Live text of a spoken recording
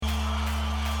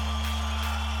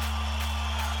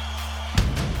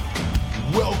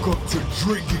Welcome to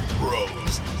Drinking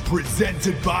Bros,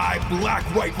 presented by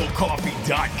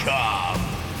BlackRifleCoffee.com.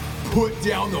 Put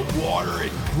down the water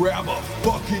and grab a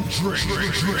fucking drink.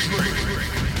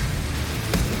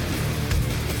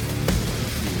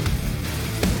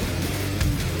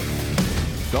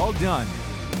 It's all done.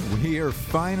 We are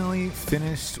finally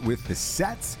finished with the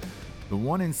sets. The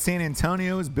one in San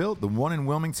Antonio is built. The one in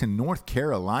Wilmington, North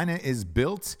Carolina is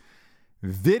built.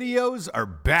 Videos are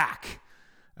back.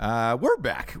 We're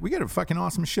back. We got a fucking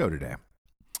awesome show today.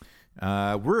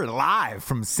 We're live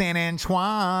from San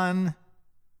Antoine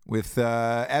with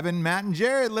Evan, Matt, and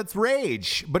Jared. Let's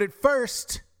rage. But at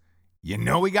first, you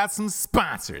know we got some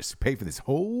sponsors who pay for this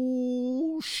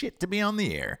whole shit to be on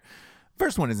the air.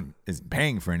 First one isn't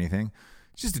paying for anything.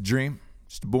 It's just a dream.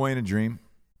 Just a boy in a dream.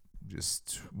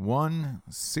 Just one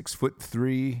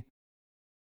 6'3",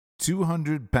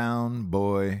 200-pound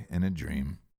boy in a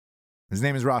dream. His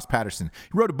name is Ross Patterson.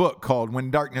 He wrote a book called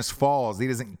When Darkness Falls, He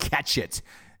Doesn't Catch It.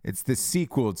 It's the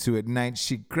sequel to At Night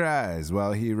She Cries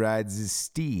While He Rides His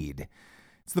Steed.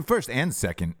 It's the first and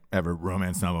second ever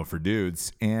romance novel for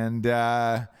dudes. And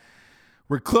we're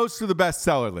close to the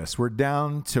bestseller list. We're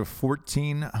down to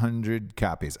 1,400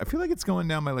 copies. I feel like it's going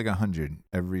down by like 100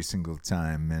 every single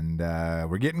time. And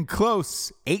we're getting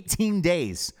close. 18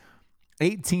 days.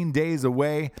 18 days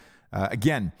away.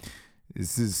 Again,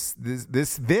 this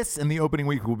and the opening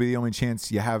week will be the only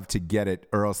chance you have to get it,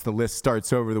 or else the list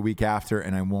starts over the week after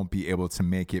and I won't be able to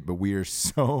make it. But we are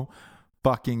so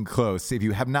fucking close. If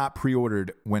you have not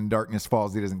pre-ordered When Darkness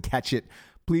Falls, He Doesn't Catch It,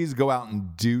 please go out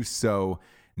and do so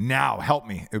now. Help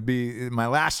me. It would be my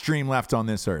last stream left on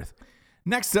this earth.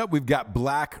 Next up, we've got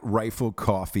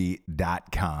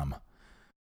BlackRifleCoffee.com.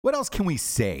 What else can we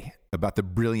say about the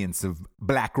brilliance of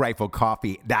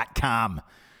BlackRifleCoffee.com?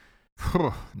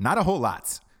 Not a whole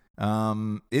lot.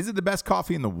 Is it the best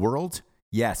coffee in the world?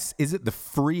 Yes. Is it the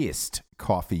freest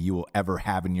coffee you will ever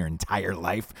have in your entire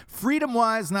life?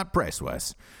 Freedom-wise, not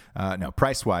price-wise. No,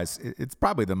 price-wise, it's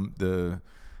probably the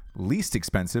least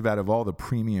expensive out of all the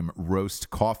premium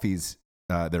roast coffees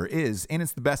there is, and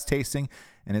it's the best tasting,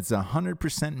 and it's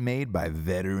 100% made by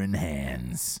veteran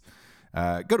hands.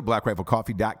 Go to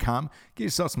BlackRifleCoffee.com. Get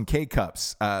yourself some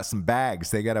K-Cups, some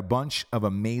bags. They got a bunch of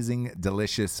amazing,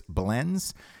 delicious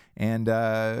blends. And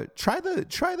try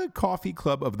the Coffee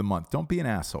Club of the Month. Don't be an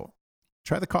asshole.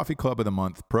 Try the Coffee Club of the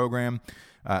Month program.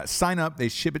 Sign up. They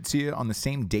ship it to you on the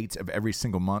same date of every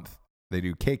single month. They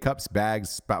do K-Cups,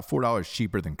 bags, about $4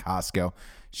 cheaper than Costco.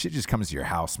 Shit just comes to your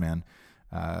house, man.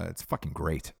 It's fucking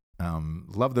great.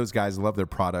 Love those guys. Love their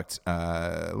product.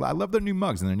 I love their new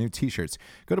mugs and their new t-shirts.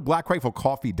 Go to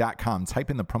BlackRifleCoffee.com. Type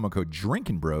in the promo code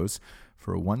Drinkin' Bros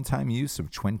for a one-time use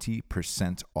of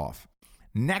 20% off.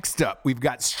 Next up, we've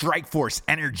got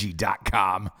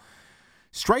StrikeForceEnergy.com.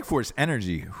 Strikeforce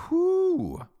Energy.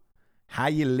 Whoo. How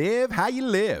you live? How you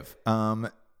live? I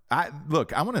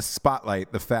want to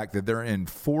spotlight the fact that they're in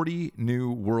 40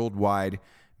 new worldwide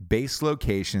base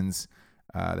locations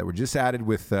that were just added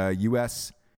with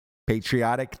U.S.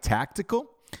 Patriotic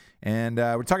Tactical. And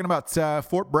we're talking about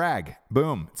Fort Bragg.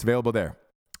 Boom. It's available there.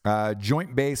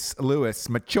 Joint Base Lewis.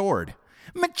 Matured.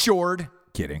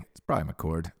 Kidding. It's probably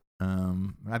McCord.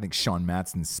 I think Sean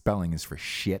Matson's spelling is for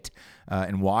shit.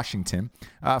 In Washington.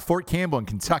 Fort Campbell in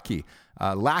Kentucky.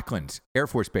 Lackland Air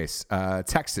Force Base,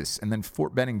 Texas. And then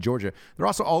Fort Benning, Georgia. They're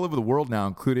also all over the world now,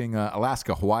 including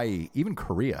Alaska, Hawaii, even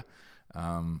Korea.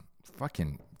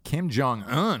 Fucking Kim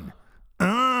Jong-un.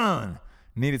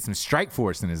 Needed some strike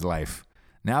force in his life.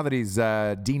 Now that he's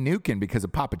de-nuking because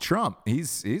of Papa Trump,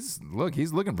 he's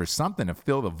looking for something to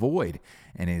fill the void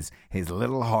in his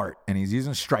little heart, and he's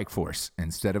using strike force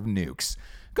instead of nukes.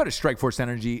 Go to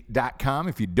StrikeForceEnergy.com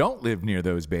if you don't live near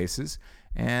those bases,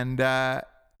 and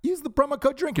use the promo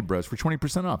code Drinkin' Bros for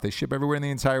 20% off. They ship everywhere in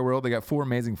the entire world. They got 4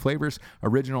 amazing flavors: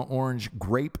 original orange,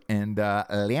 grape, and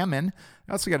lemon.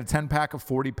 They also got a 10-pack, a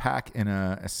 40-pack, and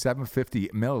a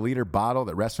 750-milliliter bottle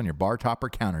that rests on your bar top or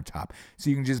countertop. So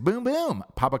you can just boom, boom,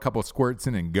 pop a couple squirts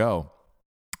in and go.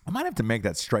 I might have to make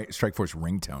that Strikeforce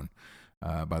ringtone.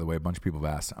 By the way, a bunch of people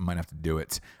have asked. I might have to do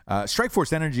it.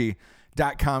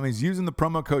 StrikeForceEnergy.com is using the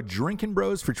promo code Drinkin'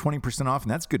 Bros for 20% off,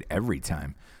 and that's good every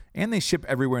time. And they ship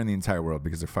everywhere in the entire world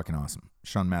because they're fucking awesome.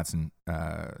 Sean Matson,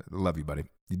 love you, buddy.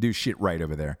 You do shit right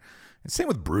over there. And same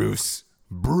with Bruce.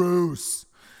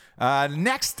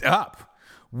 Next up,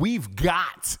 we've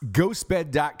got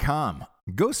GhostBed.com.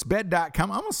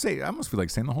 GhostBed.com. I almost feel like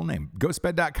saying the whole name.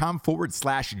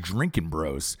 GhostBed.com/Drinkin'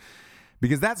 Bros.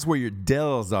 Because that's where your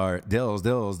dills are. Dills.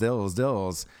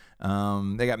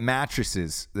 They got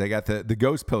mattresses. They got the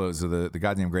ghost pillows of the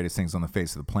goddamn greatest things on the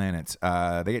face of the planet.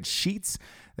 They got sheets.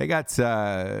 They got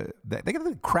the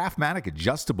Craftmatic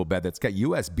adjustable bed that's got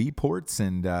USB ports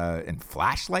and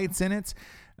flashlights in it.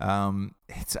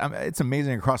 It's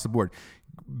amazing across the board.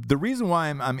 The reason why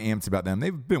I'm amped about them,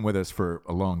 they've been with us for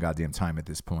a long goddamn time at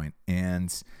this point,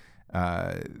 and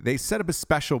they set up a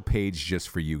special page just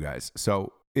for you guys.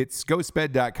 So it's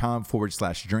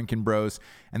ghostbed.com/drinking bros,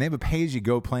 and they have a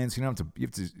pay-as-you-go plan, so you have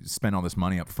to spend all this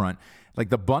money up front. Like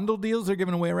the bundle deals they're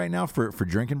giving away right now for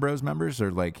Drinking Bros members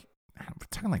are like, we're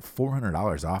talking like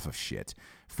 $400 off of shit.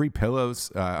 Free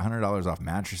pillows, $100 off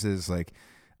mattresses. Like,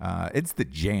 it's the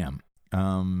jam.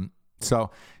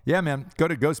 So yeah, man, go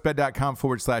to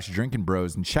ghostbed.com/drinking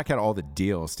bros and check out all the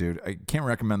deals, dude. I can't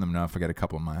recommend them enough. I got a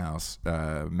couple in my house.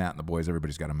 Matt and the boys,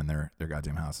 everybody's got them in their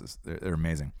goddamn houses. They're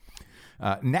amazing.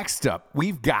 Next up,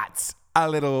 we've got a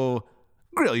little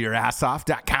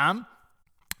grillyourassoff.com.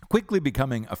 Quickly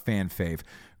becoming a fan fave.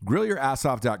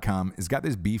 Grillyourassoff.com has got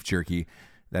this beef jerky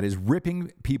that is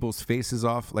ripping people's faces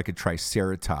off like a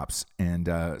triceratops and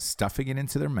stuffing it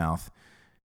into their mouth,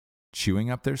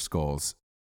 chewing up their skulls,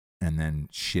 and then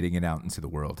shitting it out into the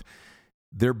world.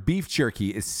 Their beef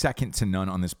jerky is second to none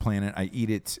on this planet. I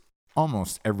eat it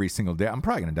almost every single day. I'm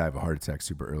probably going to die of a heart attack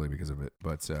super early because of it,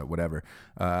 but whatever.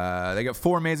 They got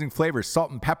 4 amazing flavors: salt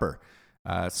and pepper,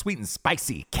 sweet and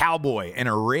spicy, cowboy, and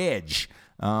a ridge.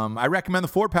 I recommend the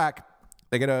 4-pack.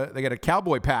 They got a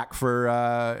cowboy pack for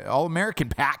all American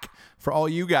pack for all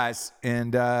you guys,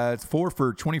 and it's 4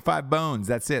 for 25 bones.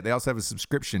 That's it. They also have a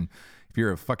subscription if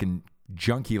you're a fucking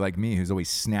junkie like me who's always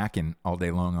snacking all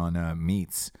day long on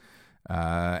meats.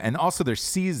 And also their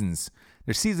seasonings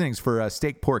for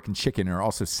steak, pork, and chicken are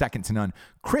also second to none.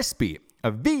 Crispy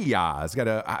Avilla. It's got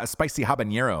a spicy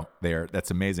habanero there.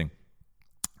 That's amazing.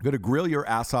 Go to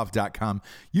grillyourassoff.com.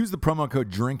 Use the promo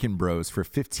code DrinkinBros for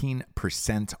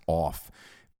 15% off.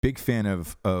 Big fan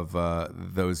of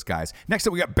those guys. Next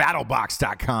up, we got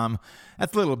BattleBox.com.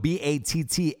 That's a little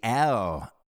BATTLX.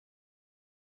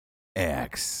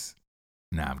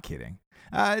 No, I'm kidding.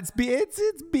 It's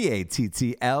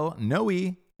BATTL, no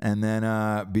E, and then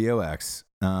BOX.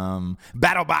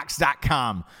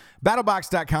 BattleBox.com.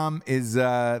 BattleBox.com is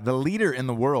the leader in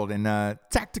the world in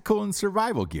tactical and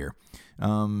survival gear.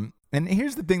 And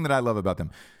here's the thing that I love about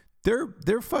them.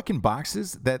 They're fucking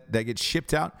boxes that get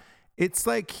shipped out. It's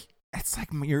like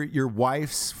your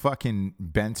wife's fucking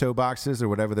bento boxes or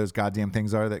whatever those goddamn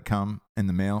things are that come in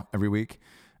the mail every week.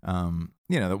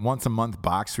 The once a month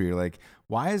box where you're like,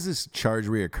 why is this charge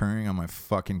reoccurring on my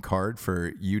fucking card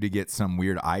for you to get some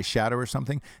weird eyeshadow or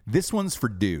something? This one's for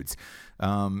dudes.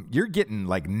 You're getting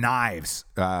like knives,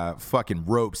 fucking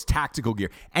ropes, tactical gear,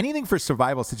 anything for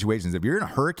survival situations. If you're in a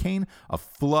hurricane, a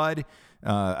flood,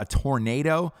 a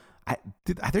tornado,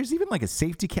 there's even like a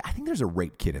safety kit. I think there's a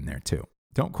rape kit in there too.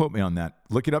 Don't quote me on that.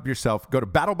 Look it up yourself. Go to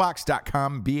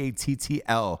battlebox.com,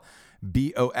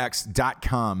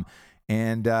 BATTLBOX.com.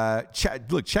 And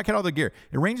check out all the gear.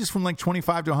 It ranges from like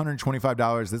 $25 to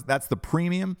 $125. That's the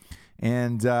premium.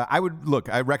 And I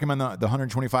recommend the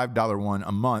 $125 one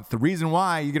a month. The reason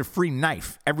why, you get a free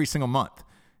knife every single month.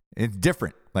 It's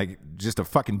different, like just a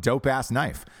fucking dope ass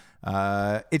knife.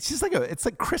 It's just it's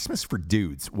like Christmas for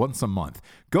dudes once a month.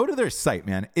 Go to their site,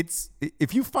 man.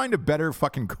 If you find a better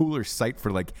fucking cooler site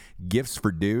for like gifts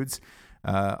for dudes,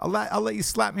 I'll let you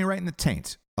slap me right in the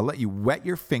taint. I'll let you wet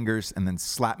your fingers and then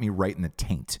slap me right in the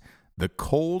taint. The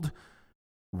cold,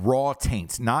 raw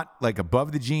taint, not like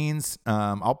above the jeans.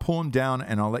 I'll pull them down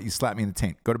and I'll let you slap me in the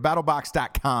taint. Go to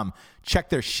battlebox.com. Check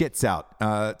their shits out.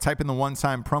 Type in the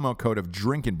one-time promo code of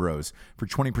Drinkin' Bros for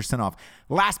 20% off.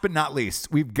 Last but not least,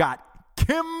 we've got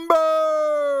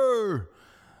Kimber,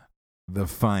 the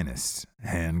finest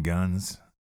handguns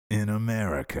in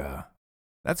America.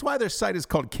 That's why their site is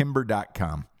called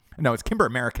Kimber.com. No, it's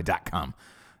KimberAmerica.com.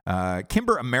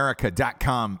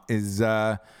 KimberAmerica.com is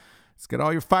it's got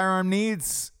all your firearm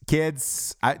needs,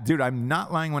 kids. Dude, I'm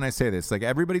not lying when I say this. Like,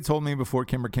 everybody told me before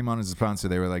Kimber came on as a sponsor,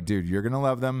 they were like, dude, you're gonna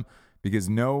love them because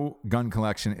no gun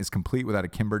collection is complete without a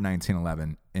Kimber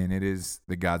 1911, and it is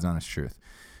the God's honest truth.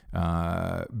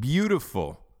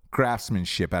 Beautiful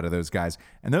craftsmanship out of those guys,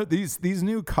 and these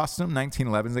new custom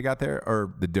 1911s they got there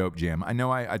are the dope jam. I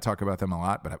know I talk about them a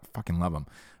lot, but I fucking love them.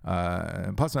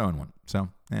 Plus I own one, so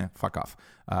fuck off.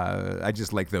 I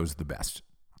just like those the best.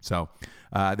 So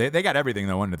they got everything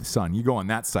though under the sun. You go on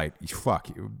that site, you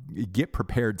get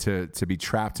prepared to be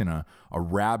trapped in a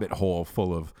rabbit hole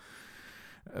full of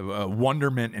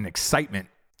wonderment and excitement.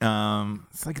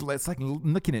 It's like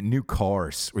looking at new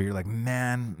cars where you're like,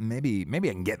 man, maybe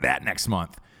I can get that next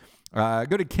month. Go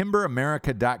to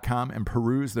kimberamerica.com and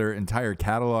peruse their entire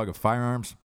catalog of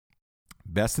firearms.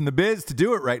 Best in the biz to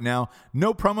do it right now.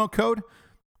 No promo code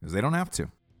because they don't have to.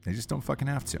 They just don't fucking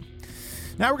have to.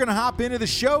 Now we're going to hop into the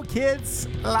show, kids.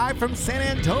 Live from San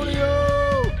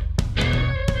Antonio.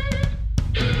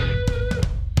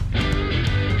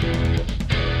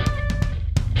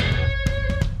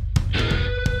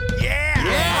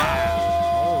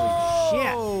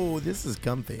 This is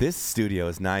comfy. This studio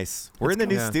is nice. We're in the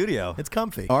new studio. It's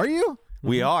comfy. Are you?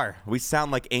 We are. We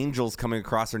sound like angels coming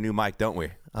across our new mic, don't we?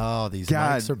 Oh, these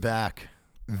God. mics are back.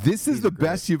 This is the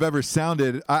best you've ever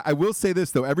sounded. I will say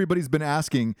this, though. Everybody's been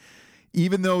asking,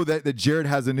 even though that Jared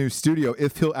has a new studio,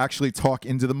 if he'll actually talk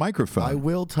into the microphone. I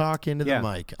will talk into the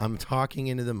mic. I'm talking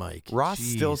into the mic. Ross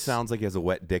Jeez. still sounds like he has a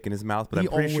wet dick in his mouth, but He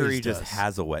I'm pretty sure always he just does.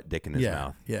 has a wet dick in his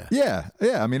mouth. Yeah.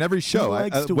 Yeah. I mean, every show. He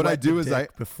likes to what I wet do the is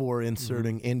dick before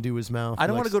inserting into his mouth. I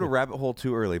don't want Likes to go to rabbit hole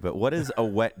too early, but what is a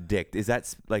wet dick? Is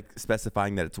that like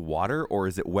specifying that it's water, or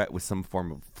is it wet with some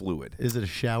form of fluid? Is it a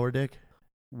shower dick?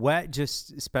 Wet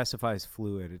just specifies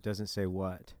fluid. It doesn't say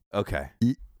what. Okay.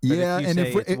 But Yeah, if you and say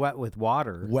if it's wet with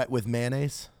water, Wet with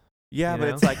mayonnaise? Yeah, You but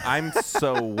know? it's like I'm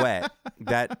so wet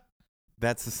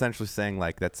that's essentially saying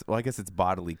like I guess it's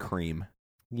bodily cream.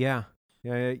 yeah.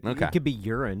 Okay. It could be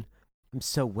urine. I'm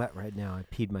so wet right now. I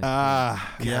peed my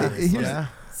Yeah. Here's- Yeah.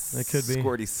 That could be.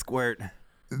 Squirty squirt.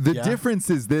 The Yeah. difference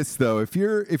is this, though. If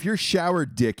you're shower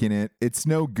dick in it, it's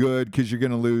no good because you're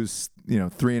going to lose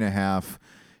 3.5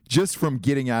 just from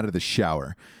getting out of the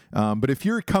shower. But if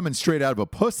you're coming straight out of a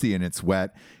pussy and it's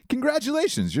wet,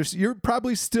 congratulations. You're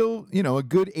probably still a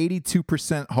good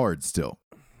 82% hard still.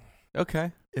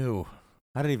 Okay. Ew.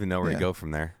 I don't even know where Yeah. to go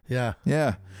from there. Yeah.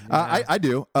 Yeah, I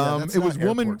do. That's It not was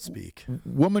airport speak.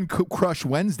 Woman Crush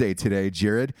Wednesday today,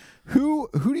 Jared. Who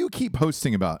do you keep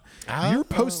posting about? You're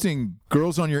posting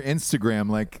girls on your Instagram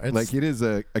like it is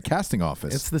a casting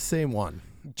office. It's the same one.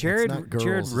 Jared not girls,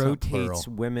 Jared it's not rotates plural.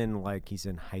 women like he's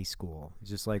in high school. He's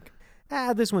just like,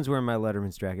 this one's wearing my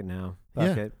Letterman's jacket now.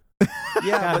 Fuck Yeah. it.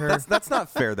 Yeah, Got but her. that's not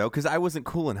fair though, because I wasn't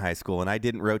cool in high school and I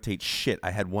didn't rotate shit.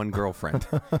 I had one girlfriend.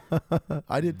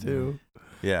 I did too.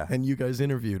 Yeah. And you guys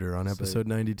interviewed her on episode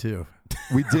 92.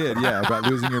 We did, yeah, about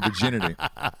losing your virginity.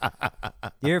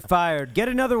 You're fired. Get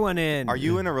another one in. Are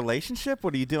you in a relationship?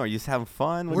 What are you doing? Are you just having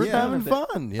fun? We're Yeah. having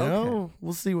fun, you Okay. know.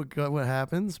 We'll see what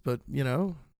happens, but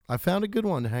I found a good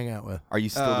one to hang out with. Are you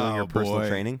still doing your personal boy.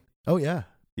 training? Oh yeah,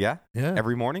 Yeah? yeah.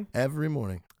 Every morning? Every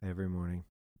morning. every morning?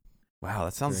 Wow,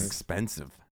 that sounds Great.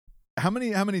 expensive. How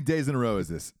many days in a row is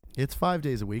this? It's 5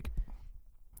 days a week.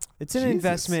 It's an Jesus.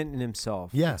 investment in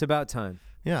himself. Yeah. It's about time.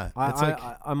 Yeah, it's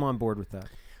I'm on board with that.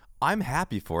 I'm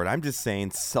happy for it. I'm just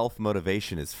saying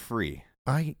self-motivation is free.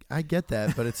 I get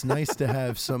that, but it's nice to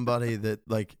have somebody that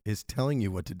is telling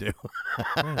you what to do.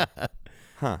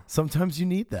 Huh. Sometimes you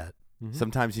need that.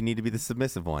 Sometimes you need to be the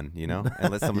submissive one,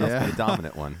 and let someone else be the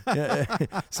dominant one.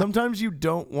 Yeah. Sometimes you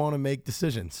don't want to make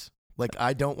decisions. Like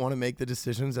I don't want to make the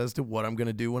decisions as to what I'm going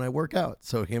to do when I work out.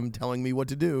 So him telling me what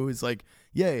to do is like,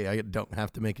 yay! I don't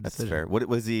have to make a That's decision. fair. What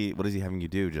is he having you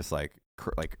do? Just like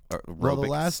aerobic Well, the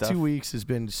last stuff? 2 weeks has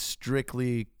been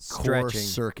strictly core Stretching.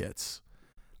 circuits,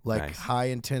 like Nice. high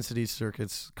intensity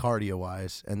circuits, cardio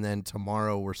wise, and then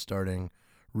tomorrow we're starting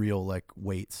real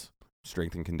weights.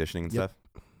 Strength and conditioning and Yep. stuff.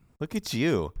 Look at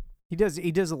you. He does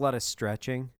a lot of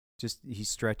stretching. Just he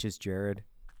stretches Jared.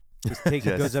 He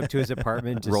goes up to his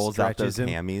apartment, just Rolls out stretches those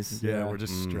him. hammies. Yeah, we're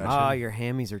just stretching. Oh, your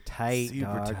hammies are tight, Super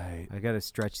dog. tight. I gotta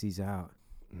stretch these out.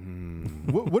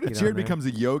 What if Get on Jared there. becomes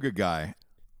a yoga guy?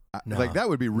 No. Like that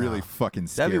would be really No. fucking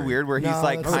scary. That'd be weird where he's No,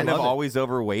 like that's- kind I of love it. always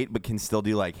overweight but can still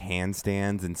do like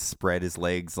handstands and spread his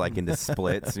legs like into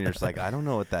splits and you're just like, I don't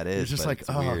know what that is. You're just but like, it's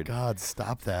oh weird. God,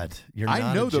 stop that. You're not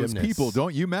I know a those gymnast. people,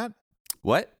 don't you, Matt?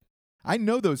 What? I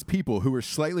know those people who are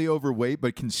slightly overweight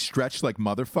but can stretch like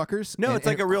motherfuckers. No, and- it's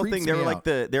like and a real creeps thing. They me were like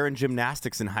out. they're in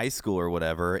gymnastics in high school or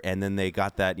whatever, and then they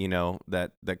got that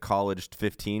that college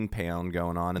 15-pound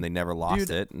going on, and they never lost Dude,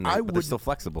 it. And I but they're would- still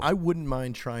flexible. I wouldn't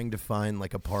mind trying to find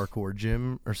like a parkour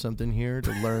gym or something here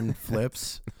to learn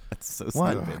flips. That's so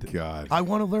What? Oh stupid. God. I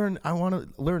want to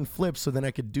learn flips so then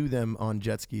I could do them on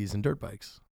jet skis and dirt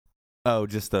bikes. Oh,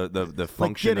 just the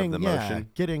function of the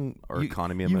motion or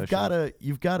economy of motion.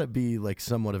 You've gotta be like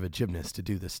somewhat of a gymnast to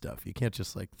do this stuff. You can't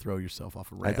just like throw yourself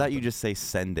off a ramp. I thought you just say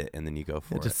send it and then you go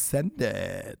for it. just send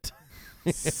it.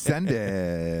 Send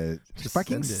it. Just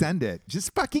fucking send it. send it.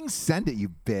 Just fucking send it, you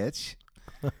bitch.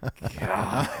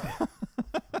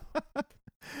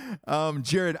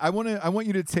 Jared, I want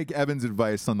you to take Evan's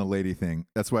advice on the lady thing.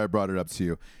 That's why I brought it up to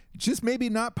you. Just maybe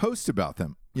not post about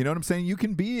them. You know what I'm saying? You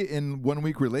can be in 1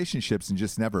 week relationships and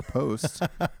just never post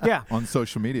Yeah. on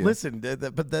social media. Listen, then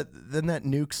that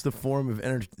nukes the form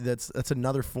of that's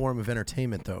another form of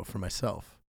entertainment though for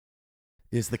myself.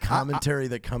 Is the commentary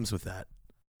that comes with that.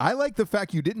 I like the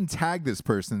fact you didn't tag this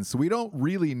person, so we don't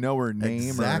really know her name or who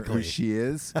Exactly. she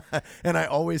is. And I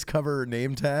always cover her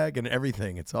name tag and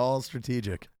everything. It's all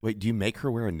strategic. Wait, do you make her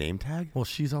wear a name tag? Well,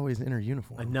 she's always in her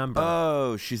uniform. A number.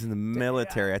 Oh, she's in the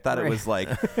military. I thought it was like,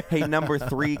 hey, number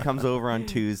 3 comes over on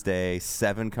Tuesday,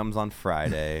 7 comes on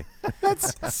Friday.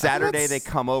 Saturday they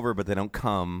come over, but they don't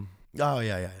come. Oh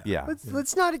yeah. Yeah.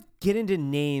 Let's not get into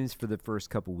names for the first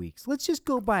couple weeks. Let's just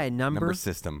go by a Number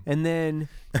system. And then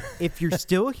if you're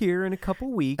still here in a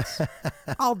couple weeks,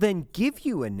 I'll then give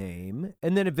you a name,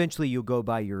 and then eventually you'll go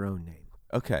by your own name.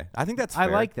 Okay. I think that's fair.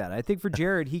 I like that. I think for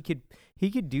Jared, he could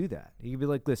do that. He could be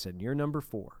like, listen, you're number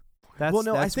 4. That's Well,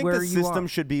 no, I that's think where the you system are.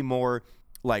 should be more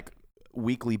like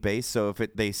weekly based. So if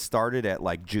they started at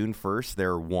like June 1st,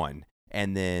 they're 1.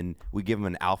 And then we give them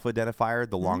an alpha identifier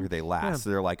the longer they last. Yeah. So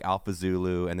they're like Alpha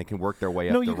Zulu, and they can work their way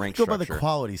No, up the you rank go by structure. the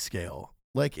quality scale.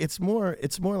 Like it's more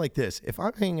like this. If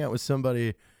I'm hanging out with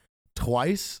somebody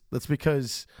twice, that's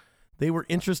because they were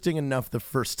interesting enough the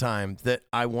first time that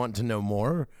I want to know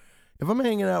more. If I'm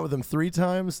hanging out with them 3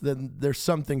 times, then there's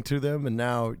something to them, and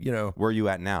now Where are you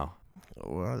at now?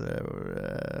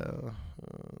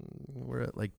 we're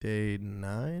at like day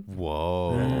 9.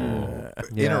 Whoa.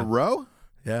 In a row?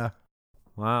 Yeah.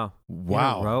 Wow.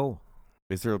 Wow. In a row.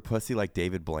 Is there a pussy like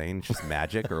David Blaine? It's just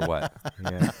magic or what?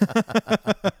 Yeah.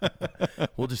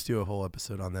 We'll just do a whole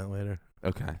episode on that later.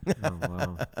 Okay. Oh,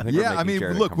 wow. I think we're Yeah, I making mean,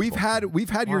 Jared look, we've uncomfortable.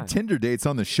 had your Why? Tinder dates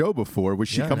on the show before. Would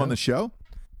she Yeah, come on yeah. the show?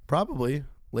 Probably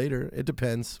later. It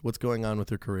depends what's going on with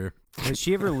her career. Did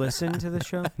she ever listen to the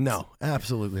show? No,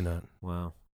 absolutely not.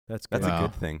 Wow. That's good. That's Wow. a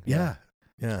good thing. Yeah.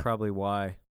 Yeah. Probably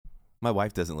why. My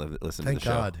wife doesn't listen Thank to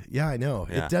the show. God. Yeah, I know.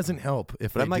 Yeah. It doesn't help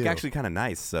if But they I'm like do. actually kind of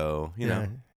nice, so you know.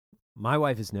 My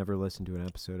wife has never listened to an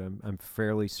episode. I'm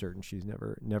fairly certain she's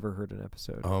never heard an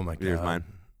episode. Oh my God. Here's mine.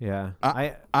 Yeah.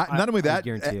 Not only that,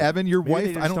 guarantee it. Evan, your Maybe they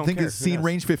wife, just I don't don't think care. has Who seen knows?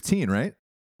 Range 15, right?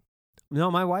 No,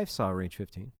 my wife saw Range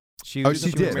 15. She Oh, was she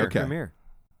at did? the Okay. premiere.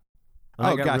 And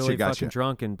Oh, I got gotcha, really gotcha. fucking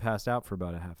drunk and passed out for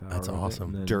about a half hour. That's of it, awesome.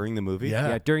 and then- During the movie? Yeah.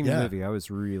 yeah, during the yeah. movie, I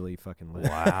was really fucking lit.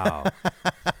 Wow.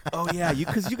 Oh yeah,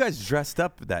 because you guys dressed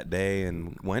up that day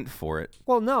and went for it.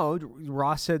 Well, no,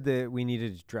 Ross said that we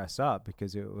needed to dress up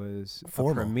because it was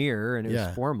Formal. a premiere and it Yeah.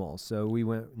 was formal. So we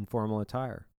went in formal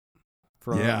attire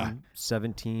from Yeah.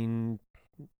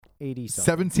 1780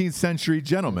 something. 17th century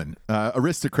gentlemen,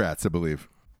 aristocrats, I believe.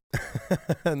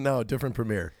 No, different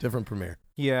premiere. Different premiere.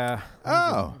 Yeah.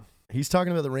 Oh, He's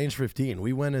talking about the Range 15.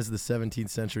 We went as the 17th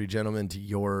century gentleman to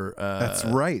your. that's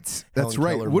right. That's Helen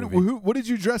right. Keller What, movie. what did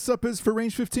you dress up as for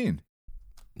Range 15?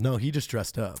 No, he just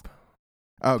dressed up.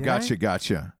 Oh, Did gotcha, I?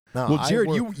 gotcha. No, Well, I Jared,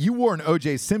 wore- you wore an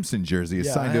O.J. Simpson jersey, a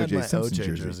yeah, signed I had O.J. my Simpson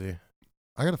OJ jersey.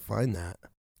 I gotta find that.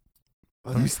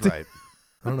 Oh, that's right.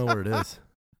 I don't know where it is.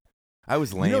 I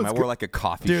was lame. it's I wore like a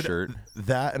coffee Dude, shirt.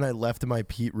 That and I left my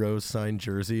Pete Rose signed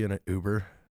jersey in an Uber.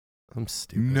 I'm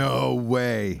stupid. No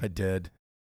way. I did.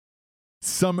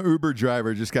 Some Uber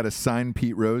driver just got a signed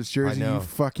Pete Rose jersey. know. You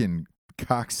fucking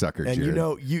cocksucker, And Jared. you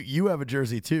know, you have a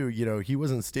jersey too. You know, he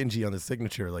wasn't stingy on the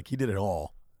signature. Like he did it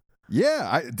all.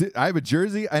 Yeah, I have a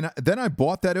jersey, and then I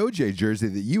bought that OJ jersey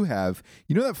that you have.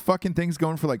 You know that fucking thing's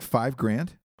going for like $5,000.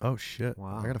 Oh shit!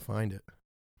 Wow. I gotta find it.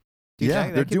 Dude, Yeah,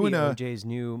 that they're could be doing a- OJ's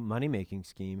new money making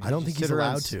scheme. I don't think he's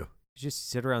allowed to. Just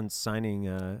sit around signing.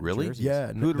 Really? jerseys.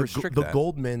 Yeah, Who would the, restrict the that?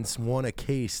 Goldmans won a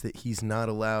case that he's not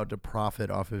allowed to profit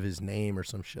off of his name or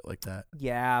some shit like that.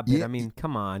 Yeah, but Yeah, I mean,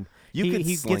 come on. You he could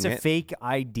he sling gets a it. fake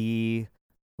ID,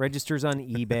 registers on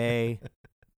eBay.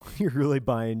 You're really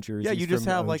buying jerseys. Yeah, you just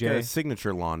from have like OJ. a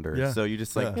signature launder. Yeah. So you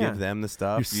just like Yeah. give them the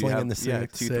stuff. You're You slinging have, the yeah,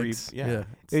 six, 2, 3. six. Yeah.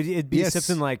 It'd be Yes.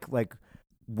 something like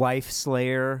Wife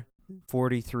Slayer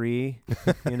 43.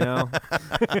 You know?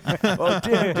 Oh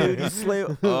damn, dude, you slay.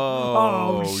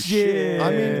 Oh, shit.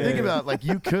 I mean, think about it, like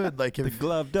you could like if The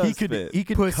glove does he could fit. he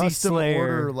could Pussy custom Slayer.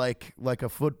 order like a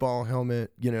football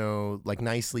helmet, you know, like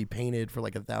nicely painted for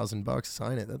like $1,000.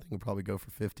 Sign it. That thing would probably go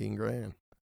for $15,000.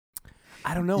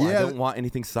 I don't know. I Yeah. don't want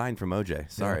anything signed from OJ.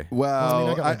 Sorry. Well, I mean,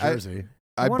 I got my jersey.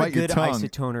 I want a bite your good tongue.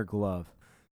 isotoner glove.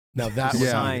 Now that would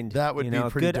Yeah. Signed. that would you be know,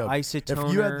 pretty good dope. isotoner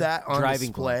If you had that on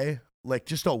driving glove. display, like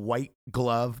just a white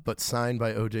glove but signed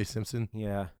by O.J. Simpson.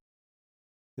 Yeah.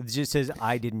 It just says,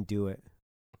 I didn't do it.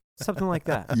 Something like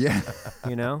that. Yeah.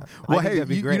 You know? Well, I think hey, that'd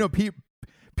be you great. know,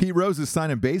 Pete Rose is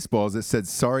signing baseballs that said,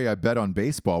 "Sorry, I bet on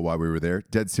baseball while we were there."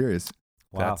 Dead serious.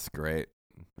 Wow. That's great.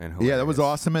 And Yeah, that was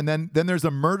hilarious. awesome. And then there's a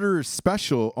murder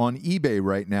special on eBay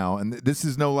right now, and this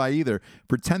is no lie either.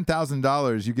 For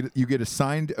 $10,000, you get a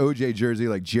signed OJ jersey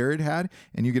like Jared had,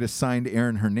 and you get a signed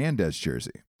Aaron Hernandez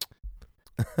jersey.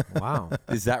 Wow.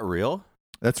 Is that real?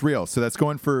 That's real. So that's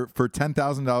going for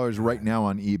 $10,000 right now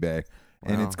on eBay,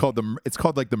 and Wow. it's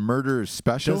called like the murder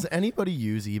special. Does anybody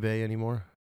use eBay anymore?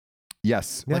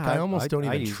 Yes. Like, I almost don't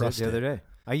even used trust it the it. other day.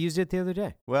 I used it the other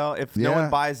day. Well, if no Yeah. one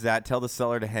buys that, tell the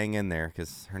seller to hang in there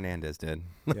because Hernandez did.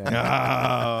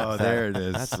 Oh, there it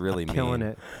is. That's really mean. Killing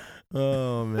it.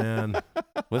 Oh man.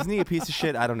 Wasn't he a piece of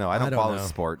shit? I don't know. I don't don't follow know.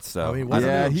 sports, so I mean,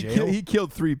 wasn't Yeah, he in jail? he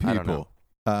killed 3 I don't people.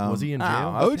 Was he in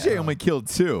jail? Oh, OJ only killed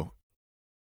 2.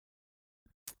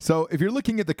 So if you're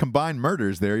looking at the combined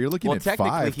murders there, you're looking well, at technically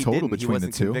 5 he total didn't. He between the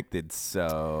wasn't 2. convicted,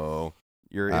 so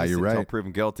you're You're innocent until right.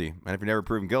 proven guilty. And if you're never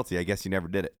proven guilty, I guess you never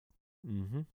did it.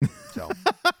 Mm-hmm. So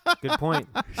Good point.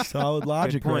 solid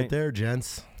logic point. right there,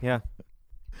 gents. Yeah.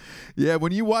 Yeah,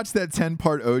 when you watch that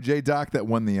 10-part OJ doc that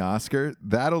won the Oscar,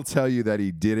 that'll tell you that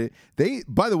he did it.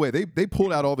 By the way, they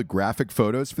pulled out all the graphic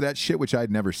photos for that shit, which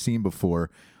I'd never seen before.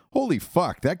 Holy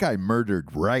fuck, that guy murdered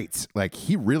right. Like,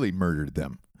 he really murdered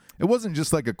them. It wasn't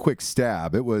just like a quick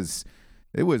stab. It was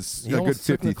He a good almost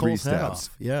took 53 Nicole's head stabs.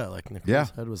 off. Yeah, like Nicole's Yeah.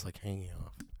 head was like hanging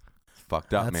off.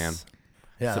 Fucked up, That's- man.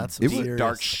 Yeah, Some that's some deep, serious,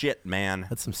 dark shit, man.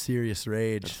 That's some serious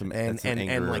rage That's some- and that's some and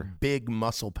anger. like big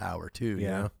muscle power too. You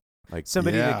Yeah. know? Like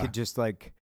Somebody Yeah. that could just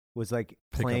like was like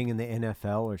Pick playing in the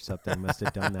NFL or something must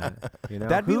have done that. You know,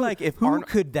 That'd be Who- like if who Arno-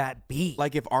 could that be?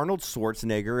 Like if Arnold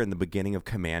Schwarzenegger in the beginning of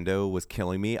Commando was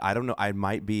killing me, I don't know. I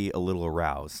might be a little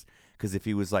aroused because if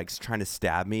he was like trying to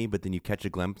stab me, but then you catch a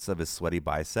glimpse of his sweaty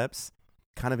biceps,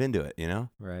 kind of into it, you know.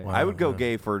 right? Wow. I would go yeah.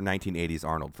 gay for 1980s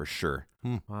Arnold for sure,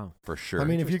 Wow. for sure. I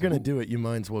mean, if you're gonna do it, you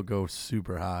might as well go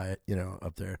super high. You know,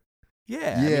 up there.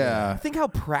 yeah, I mean, Yeah. think how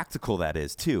practical that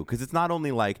is too, because it's not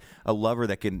only like a lover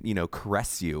that can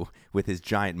caress you with his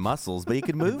giant muscles, but he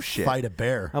can move shit. Fight a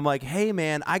bear. I'm like, hey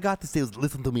man, I got this. He goes,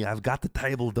 listen to me. I've got the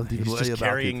table. Don't even He's worry just about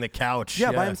carrying it. the couch.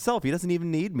 Yeah, by himself. He doesn't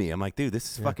even need me. I'm like, dude,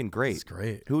 this is fucking great. It's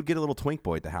great. Who would get a little twink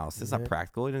boy at the house? It's not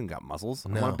practical. He doesn't got muscles. I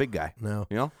want a No. big guy. No,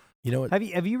 You know? you know what?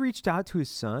 Have you reached out to his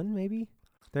son? Maybe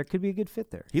there could be a good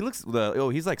fit there. He looks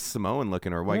he's like Samoan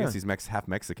looking, or well, I Yeah. guess he's half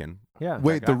Mexican. Yeah.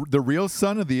 Wait, guy. the real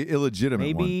son or the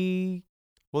illegitimate one? Maybe.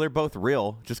 Well, they're both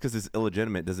real. Just because it's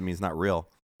illegitimate doesn't mean it's not real.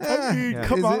 I mean, Yeah.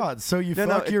 come Is it? on. So you No,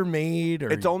 no, fuck your maid or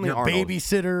it's only your Arnold.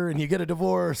 babysitter and you get a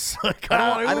divorce. Like, I don't come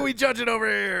want- on, I who don't- are we judging over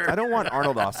here? I don't want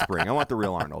Arnold offspring. I want the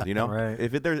real Arnold. You know, Right.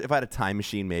 If I had a time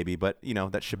machine, maybe, but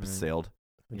that ship has sailed.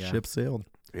 Yeah. Ship sailed.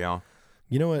 Yeah.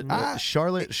 You know what? Ah.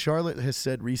 Charlotte has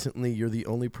said recently you're the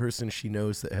only person she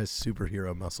knows that has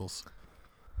superhero muscles.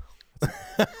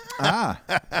 Ah,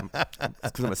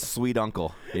 It's because I'm a sweet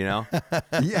uncle. You know.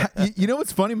 yeah. You know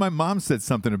what's funny? My mom said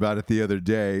something about it the other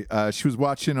day. She was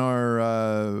watching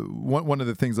our one of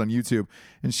the things on YouTube,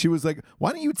 and she was like,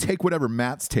 "Why don't you take whatever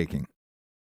Matt's taking?"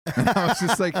 And I was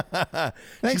just like, "Thanks,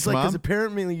 She's like, because Mom."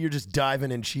 apparently you're just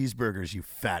diving in cheeseburgers, you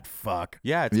fat fuck.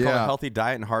 Yeah, it's called a Yeah. healthy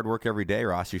diet and hard work every day,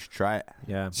 Ross. You should try it.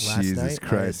 Yeah. Last Jesus night, I had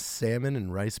Christ. salmon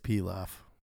and rice pilaf.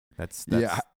 That's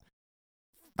Yeah,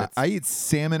 I eat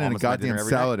salmon and a almost my dinner goddamn every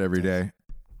salad every day.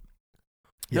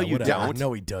 No, you whatever. don't.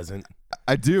 No, he doesn't.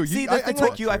 I do. See, I the thing told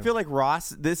like you, I feel like Ross.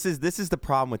 This is the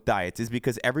problem with diets is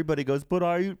because everybody goes, but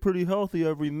I eat pretty healthy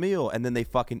every meal, and then they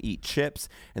fucking eat chips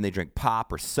and they drink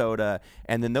pop or soda,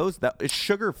 and then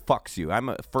sugar fucks you. I'm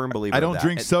a firm believer. I of don't that.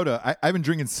 drink soda. I've been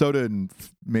drinking soda in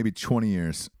maybe 20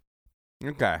 years.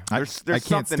 Okay, there's I can't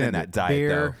something in stand that it. diet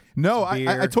Beer. No, I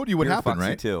Beer. told you what though. happened, Beer fucks you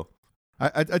right? too.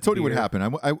 I told you what Beer.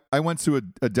 happened. I went to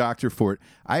a doctor for it.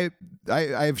 I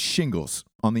have shingles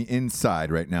on the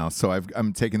inside right now, so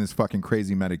I'm taking this fucking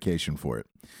crazy medication for it.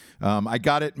 I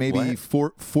got it maybe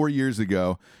What? 4 years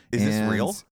ago. Is this and-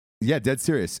 real? Yeah, dead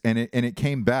serious. And it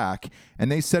came back,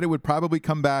 and they said it would probably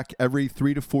come back every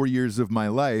 3 to 4 years of my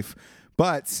life.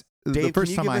 But Dave, the first can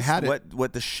you time give I us had it,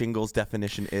 what the shingles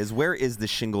definition is? Where is the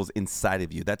shingles inside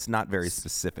of you? That's not very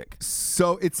specific.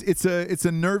 so it's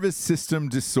a nervous system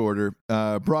disorder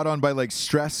brought on by like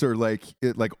stress or like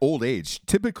old age.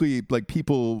 Typically, like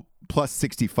people plus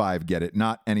 65 get it,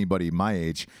 not anybody my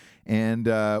age. And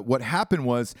what happened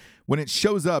was when it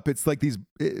shows up, it's like these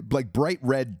like bright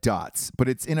red dots, but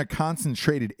it's in a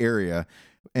concentrated area.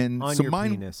 And On so your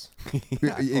mine, penis.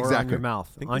 exactly, Or on your mouth.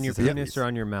 think On this your is penis obvious. or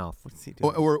on your mouth. What's he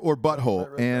doing? or butthole.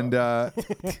 And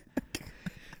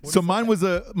so mine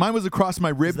was across my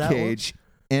rib that one? cage,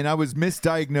 and I was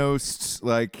misdiagnosed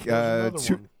like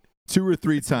 2 or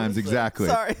 3 times exactly.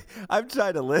 Sorry, I'm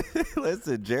trying to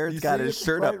listen. Jared's got see his it?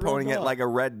 shirt Bright up, pointing red at dot. like a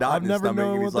red dot I've in his never stomach,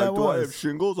 known and he's what like, that "Do I have was."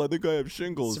 shingles? I think I have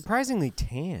shingles." Surprisingly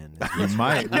tan. You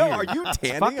might. No, are you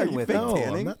tanning? fucking Are you with fake him. No, I'm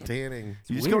tanning? not tanning.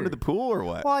 You just going to weird. the pool or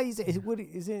what? Well,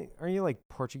 are you like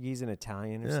Portuguese and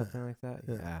Italian or Yeah. something like that?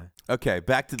 Yeah. Okay,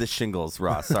 back to the shingles,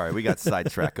 Ross. Sorry, we got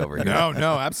sidetracked over here. No,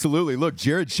 absolutely. Look,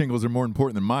 Jared's shingles are more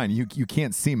important than mine. You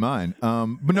can't see mine.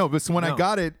 But so when I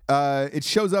got it, it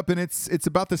shows up and it's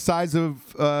about the size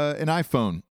of an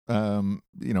iPhone. An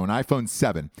iPhone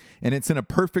 7, and it's in a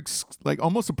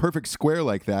almost a perfect square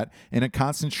like that in a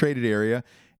concentrated area,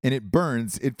 and it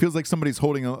burns. It feels like somebody's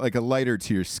holding a lighter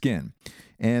to your skin.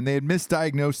 And they had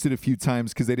misdiagnosed it a few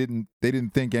times because they didn't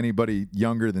think anybody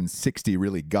younger than 60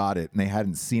 really got it, and they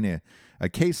hadn't seen a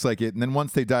case like it. And then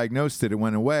once they diagnosed it, it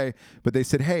went away. But they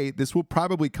said, hey, this will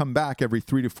probably come back every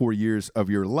 3 to 4 years of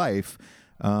your life,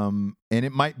 and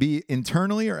it might be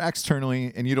internally or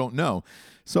externally, and you don't know.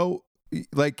 So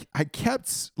like I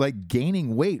kept like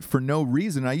gaining weight for no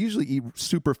reason. I usually eat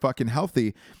super fucking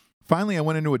healthy. Finally, I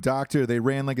went into a doctor. They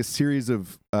ran like a series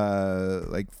of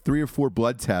like 3 or 4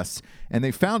 blood tests, and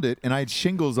they found it. And I had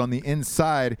shingles on the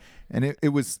inside, and it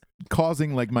was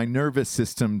causing like my nervous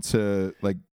system to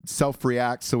like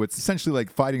self-react. So it's essentially like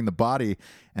fighting the body.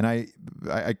 And I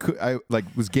like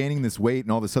was gaining this weight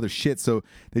and all this other shit. So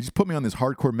they just put me on this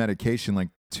hardcore medication like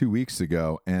 2 weeks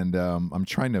ago, and I'm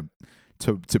trying to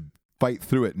fight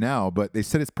through it now. But they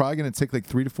said it's probably going to take like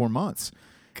 3 to 4 months.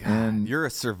 God, And you're a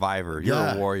survivor. You're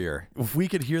Yeah. a warrior. If we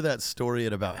could hear that story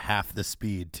at about half the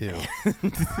speed, too.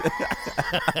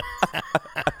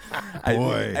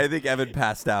 I think Evan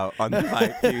passed out on the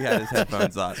mic. He had his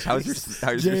headphones on. How's your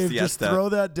James, siesta? just throw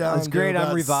that down. That's great. To I'm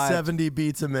about revived. 70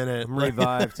 beats a minute. I'm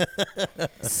revived.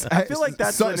 I feel like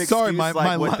that's an sorry. excuse, My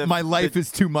like, with my life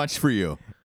is too much for you.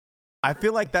 I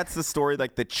feel like that's the story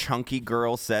like the chunky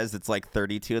girl says it's like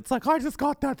 32. It's like, I just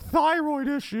got that thyroid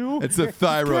issue. It's a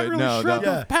thyroid. Can't really No, shred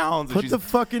no. those pounds. And Put she's- the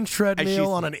fucking she's-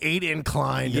 treadmill on an 8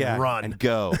 incline and run. and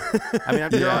go. I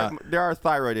mean, there are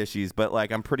thyroid issues, but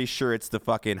like I'm pretty sure it's the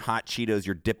fucking hot Cheetos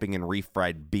you're dipping in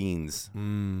refried beans.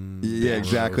 Yeah,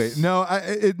 exactly. No,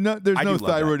 there's I no do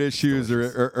love thyroid that. It's issues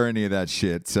delicious. or any of that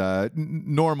shit.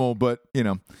 Normal, but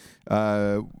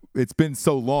it's been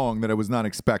so long that I was not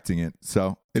expecting it.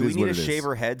 So it Do we is need what to it is. shave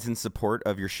our heads in support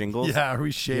of your shingles? Yeah, are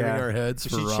we shaving Yeah. our heads We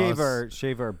for should Ross?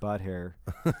 shave our butt hair.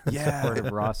 Yeah. Part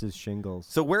of Ross's shingles.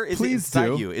 So where is it Please inside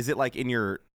do. you? Is it like in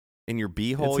your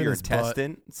beehole, It's in your his butt.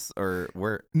 intestines, or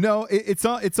where? No, it's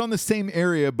on the same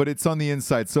area, but it's on the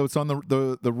inside. So it's on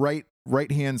the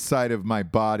right hand side of my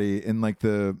body, in like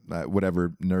the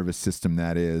whatever nervous system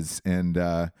that is. And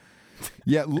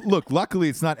yeah, look, luckily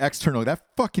it's not external. That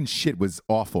fucking shit was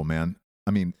awful, man.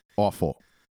 I mean, awful.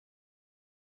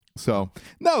 So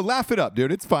no, laugh it up,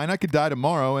 dude. It's fine. I could die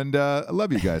tomorrow, and I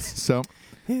love you guys. So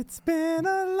It's been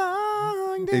a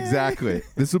long day. exactly,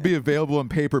 this will be available in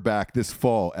paperback this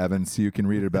fall, Evan, so you can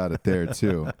read about it there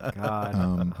too.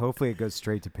 God, hopefully it goes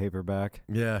straight to paperback.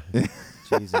 Yeah.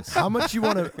 Jesus. How much you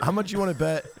want to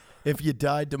bet if you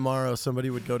died tomorrow, somebody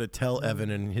would go to tell Evan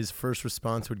and his first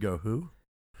response would go, who?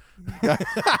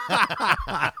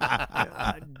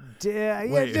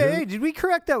 Wait, hey, did we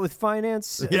correct that with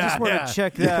finance? I just want to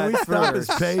check that Can we stop his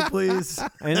first. pay, please?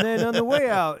 And then on the way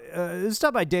out,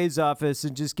 stop by Dave's office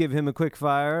and just give him a quick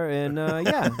fire, and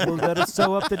that'll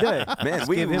sew up the day. Man, Just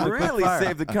we give him a quick really fire.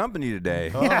 saved the company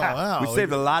today. Oh, wow. We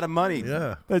saved a lot of money.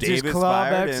 Yeah. Let's Dave just claw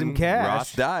expired back some and cash.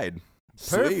 Ross died.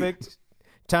 Sweet. Perfect.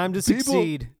 Time to People-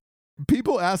 succeed.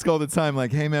 People ask all the time,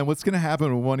 like, "Hey, man, what's going to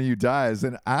happen when one of you dies?"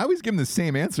 And I always give them the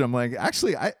same answer. I'm like,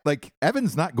 actually,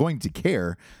 Evan's not going to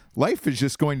care. Life is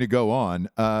just going to go on.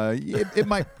 It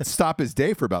might stop his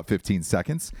day for about 15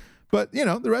 seconds, but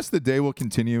the rest of the day will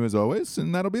continue as always,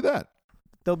 and that'll be that.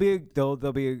 There'll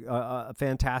be a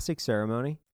fantastic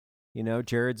ceremony.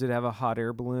 Jared's would have a hot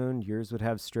air balloon. Yours would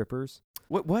have strippers.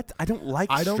 What? I don't like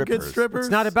I don't get strippers.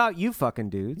 It's not about you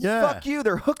fucking dudes. Yeah. Fuck you.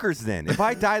 They're hookers then. If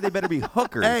I die, they better be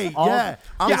hookers. Hey, All- yeah.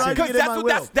 I'm yeah, writing because it in my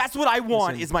will. that's what I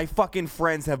want Listen. is my fucking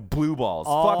friends have blue balls.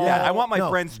 All- Fuck that. I want my No,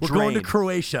 friends We're drained. going to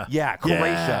Croatia. Yeah, Croatia.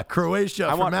 Yeah, Croatia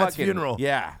I for want Matt's fucking, funeral.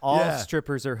 Yeah. All Yeah.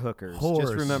 strippers are hookers. Whores.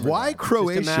 Just remember Why that.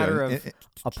 Croatia? It's just a matter of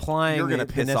applying. You're gonna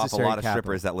the piss off a necessary lot of capital.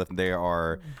 strippers that live.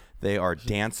 They are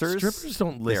dancers. Strippers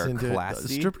don't listen They're to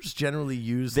classy. Strippers generally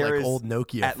use There like is old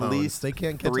Nokia at phones. least They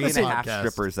can't get 3.5 to the podcast.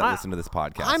 strippers that listen to this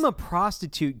podcast. I'm a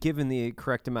prostitute given the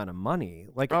correct amount of money.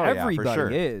 Like Oh, yeah, for everybody sure.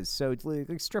 is. So it's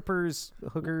like strippers,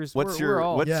 hookers. What's we're your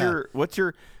all, what's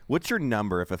your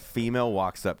number if a female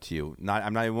walks up to you?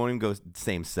 I won't even go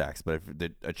same sex, but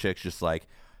if a chick's just like,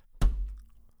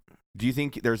 do you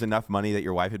think there's enough money that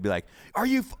your wife would be like, "Are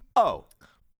you?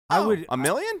 I would. $1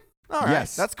 million? All right,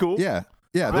 Yes, that's cool. Yeah,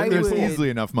 yeah. I There's would- easily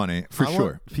enough money for I want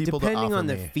sure. people to Depending offer on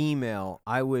the me. female,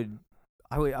 I would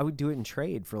do it in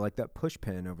trade for like that push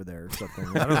pin over there or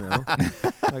something. I don't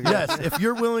know. Yes, if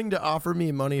you're willing to offer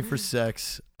me money for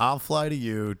sex, I'll fly to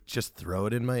you. Just throw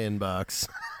it in my inbox.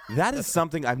 That is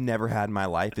something I've never had in my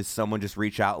life. Is someone just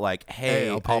reach out like, "Hey,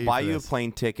 I'll pay I'll you buy for you a this."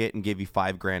 plane ticket and give you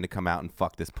 $5,000 to come out and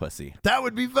fuck this pussy." That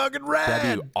would be fucking rad.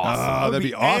 That'd be awesome. Oh, I'd that'd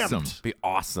be awesome. amped. Be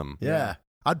awesome. Yeah.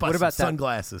 I'd buy What some about that-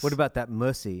 sunglasses. What about that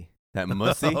mussy? That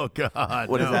mussy. Oh God!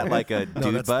 What is no. that, like a No, dude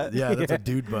that's- butt? Yeah, that's a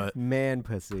dude butt. Man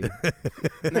pussy.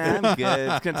 Nah, I'm good.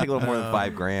 It's gonna take a little more than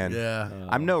 $5,000. Yeah,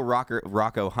 I'm no Rocco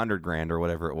 $100,000 or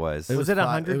whatever it was. Was it It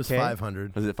was 100K?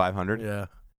 500. Was it 500? Yeah,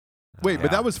 Wait,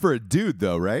 but that was for a dude,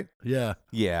 though, right? yeah.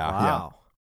 Yeah. Wow.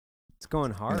 It's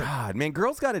going hard. God, man,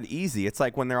 girls got it easy. It's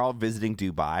like when they're all visiting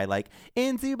Dubai, like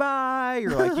in Dubai, you're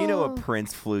like, a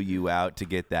prince flew you out to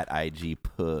get that IG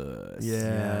puss.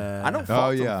 Yeah. I don't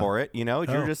fault yeah. them for it. You're Oh.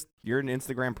 you're an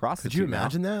Instagram prostitute. Could you now.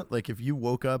 imagine that? Like if you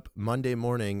woke up Monday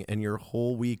morning and your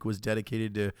whole week was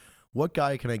dedicated to what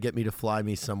guy can I get me to fly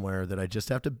me somewhere that I just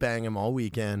have to bang him all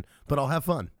weekend, but I'll have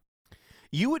fun.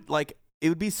 You would like. It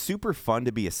would be super fun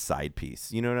to be a side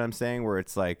piece. You know what I'm saying? Where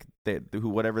it's like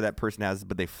whatever that person has,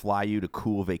 but they fly you to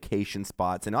cool vacation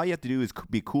spots, and all you have to do is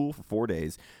be cool for 4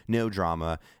 days, no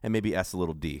drama, and maybe S a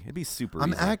little D. It'd be super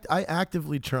easy. I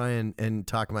actively try and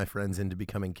talk my friends into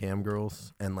becoming cam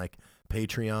girls and like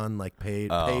Patreon, like pay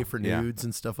for yeah. nudes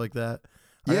and stuff like that.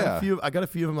 Yeah. I got a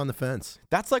few of them on the fence.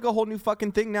 That's like a whole new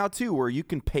fucking thing now too, where you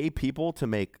can pay people to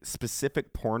make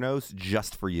specific pornos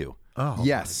just for you. Oh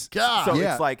Yes. God. So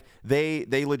Yeah. it's like they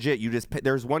legit. You just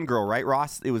there's one girl, right,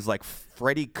 Ross? It was like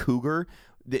Freddy Cougar.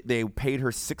 They paid her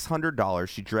 $600.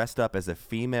 She dressed up as a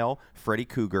female Freddy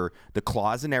Cougar, the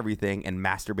claws and everything, and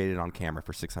masturbated on camera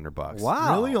for $600.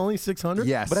 Wow. Really? Only 600?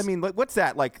 Yes. But I mean, like, what's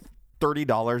that? Like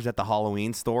 $30 at the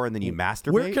Halloween store, and then you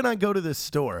masturbate. Where can I go to this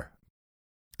store?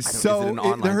 so is it an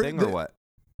online her- thing or what?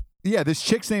 Yeah, this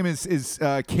chick's name is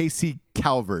Casey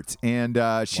Calvert, and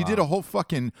she did a whole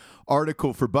fucking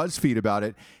article for BuzzFeed about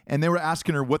it, and they were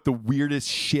asking her what the weirdest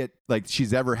shit like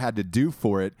she's ever had to do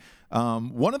for it.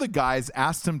 One of the guys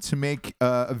asked him to make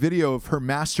a video of her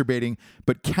masturbating,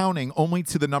 but counting only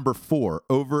to the number 4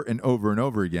 over and over and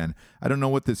over again. I don't know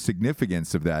what the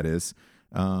significance of that is.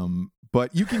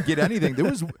 But you can get anything.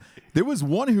 There was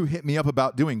one who hit me up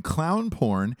about doing clown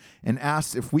porn and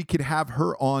asked if we could have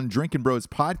her on Drinkin' Bros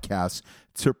podcast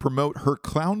to promote her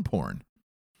clown porn.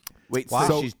 Wait, Wow. so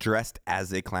So- she's dressed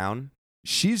as a clown?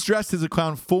 She's dressed as a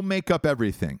clown, full makeup,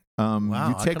 everything. Wow,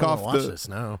 You take I kinda off wanna watch the this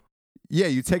now. Yeah,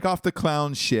 you take off the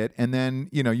clown shit, and then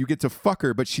you get to fuck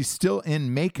her, but she's still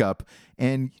in makeup,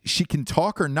 and she can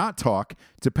talk or not talk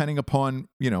depending upon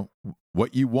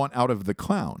what you want out of the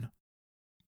clown.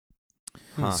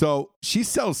 Huh. So she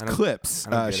sells I don't- clips.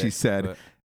 I don't get She it, said but-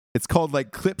 it's called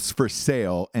like clips for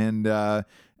sale, and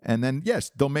then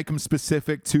yes, they'll make them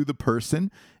specific to the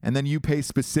person, and then you pay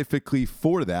specifically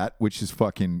for that, which is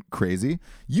fucking crazy.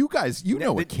 You guys,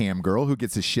 know a cam girl who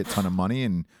gets a shit ton of money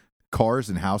and cars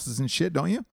and houses and shit, don't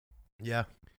you? Yeah.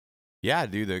 Yeah,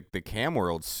 dude, the cam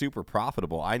world's super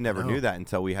profitable. I never knew that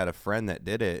until we had a friend that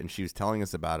did it, and she was telling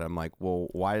us about it. I'm like, well,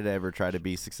 why did I ever try to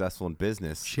be successful in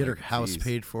business? She had her Like, house geez.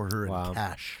 paid for her Wow. in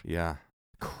cash. Yeah,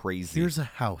 crazy. Here's a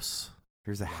house.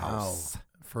 Here's a house.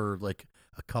 For like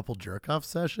a couple jerk off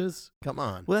sessions. Come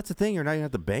on. Well, that's the thing. You're not even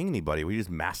have to bang anybody. We just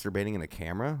masturbating in a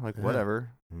camera, like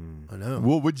whatever. I know.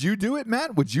 Well, would you do it,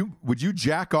 Matt? Would you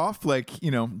jack off like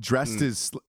dressed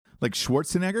as like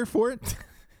Schwarzenegger for it?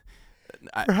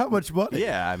 For how much money?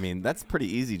 Yeah, I mean that's pretty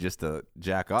easy just to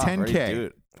jack off. 10K. Right? Do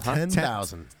it. Huh?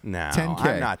 10,000. No, 10K.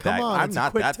 I'm not Come that. on, I'm it's a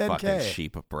not quick that fucking 10K.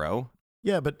 cheap, bro.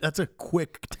 Yeah, but that's a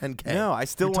quick 10K. No, I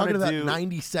still You're wanna talking about do-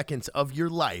 90 seconds of your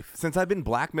life. Since I've been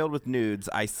blackmailed with nudes,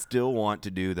 I still want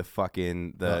to do the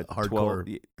fucking the hardcore.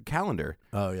 12 calendar,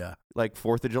 Oh, yeah. like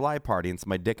 4th of July party, and it's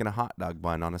my dick in a hot dog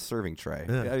bun on a serving tray.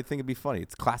 Yeah. I think it'd be funny.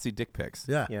 It's classy dick pics.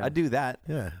 Yeah. Yeah. I do that.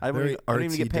 Yeah. I Very don't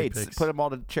even artsy get paid. dick pics. Put them all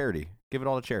to charity. Give it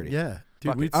all to charity. Yeah. Dude,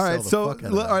 Fuck we'd it. All sell right, the so fuck out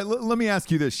of all that. right, let me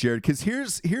ask you this, Jared, because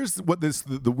here's what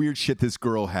the weird shit this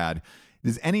girl had.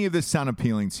 Does any of this sound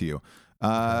appealing to you?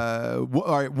 All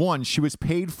right, one, she was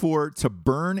paid to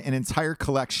burn an entire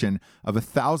collection of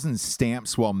 1,000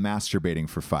 stamps while masturbating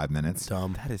for 5 minutes.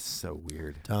 Dumb. That is so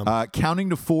weird. Dumb. Counting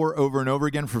to 4 over and over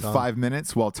again for 5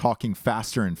 minutes while talking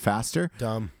faster and faster.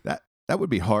 Dumb. That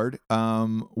would be hard.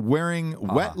 Wearing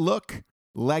wet look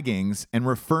leggings and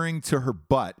referring to her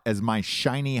butt as my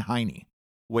shiny hiney.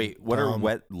 Wait, what are Dumb.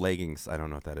 wet leggings? I don't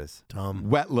know what that is. Dumb.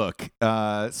 Wet look.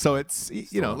 So it's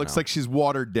it don't looks know. like she's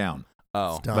watered down.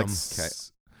 Oh, Dumb. Like okay.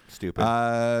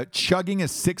 Stupid. chugging a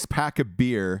 6-pack of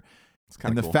beer It's in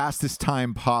kind the of cool. fastest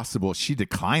time possible. She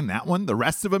declined that one. The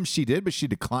rest of them she did, but she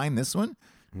declined this one.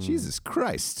 Jesus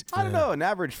Christ. I don't know. An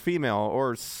average female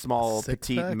or small Six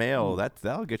petite pack? male,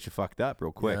 that'll get you fucked up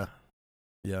real quick.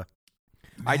 Yeah.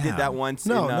 I did Man. that once.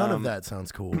 No, in, none of that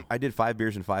sounds cool. I did 5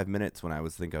 beers in 5 minutes when I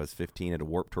was 15 at a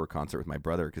Warped Tour concert with my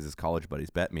brother because his college buddies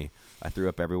bet me. I threw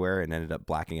up everywhere and ended up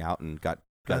blacking out and got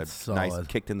That's a nice solid.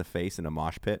 kicked in the face in a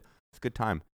mosh pit. It's a good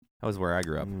time. That was where I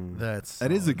grew up.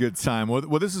 That is a good time. Well,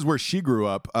 this is where she grew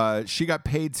up. She got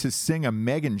paid to sing a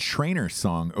Meghan Trainor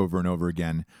song over and over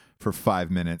again for 5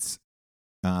 minutes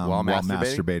While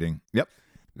masturbating. Yep.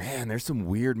 Man, there's some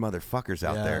weird motherfuckers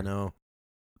out there. I know.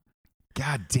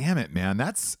 God damn it, man.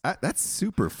 That's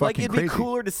super fucking Like it'd crazy. be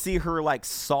cooler to see her like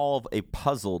solve a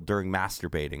puzzle during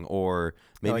masturbating, or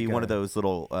maybe Like one a- of those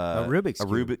little Rubik's cube.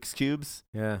 Rubik's cubes.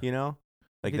 Yeah. You know,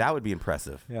 like that would be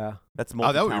impressive. Yeah. That's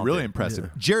Oh, that would be really multi-talented. impressive.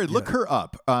 Yeah. Jared, look her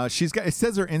up. She's got. It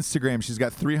says her Instagram. She's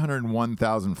got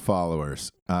 301,000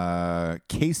 followers.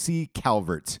 Casey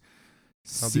Calvert,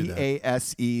 I'll do that.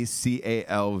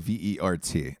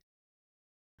 CASECALVERT.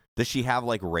 Does she have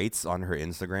like rates on her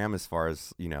Instagram as far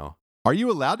as you know? Are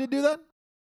you allowed to do that?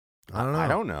 I don't know. I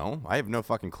don't know. I have no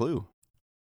fucking clue.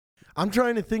 I'm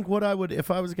trying to think what I would,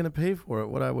 if I was going to pay for it,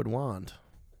 what I would want.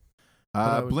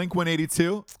 I would- Blink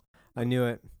 182. I knew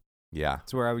it. Yeah.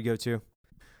 That's where I would go to.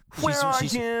 Where are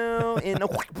she's- you? In a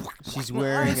She's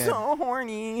wearing I'm so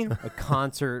horny. a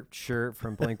concert shirt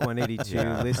from Blink 182,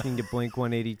 Yeah. listening to Blink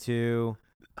 182.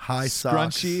 High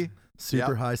socks. Scrunchy.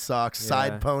 Super Yep. high socks. Yeah.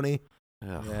 Side pony.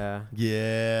 Ugh.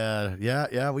 Yeah.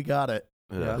 Yeah, we got it.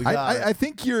 Ugh. We got it. I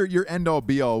think your end all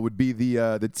be all would be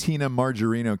the Tina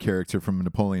Margarino character from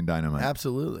Napoleon Dynamite.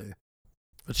 Absolutely.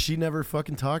 But she never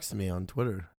fucking talks to me on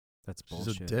Twitter. That's She's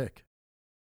bullshit. a dick.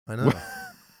 I know.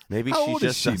 Maybe How she old is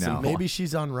just she doesn't now? want- Maybe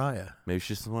she's on Raya. Maybe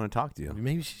she just want to talk to you.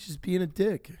 Maybe she's just being a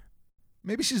dick.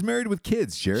 Maybe she's married with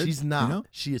kids, Jared. She's not. You know?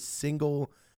 She is single.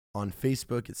 On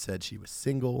Facebook, it said she was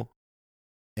single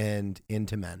and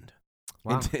into men.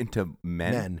 Wow. Into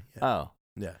men. Men. Yeah. Oh,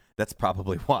 Yeah. that's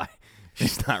probably why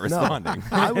she's not responding.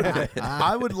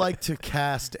 I would like to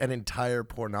cast an entire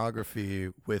pornography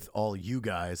with all you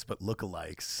guys, but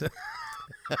lookalikes.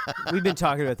 We've been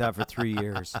talking about that for 3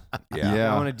 years.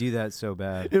 Yeah. I want to do that so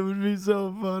bad. It would be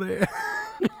so funny.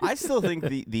 I still think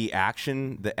the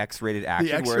action, the X-rated action,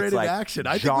 where it's X-rated like action.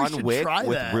 I think we John should Wick try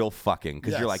with that. real fucking,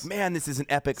 because you're Yes. like, man, this is an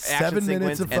epic 7 action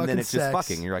minutes sequence, of and then fucking it's just sex.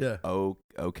 fucking. You're like, Yeah. oh,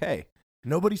 okay.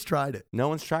 Nobody's tried it. No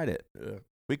one's tried it.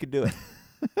 We could do it.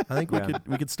 I think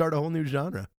we could start a whole new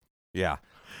genre. Yeah.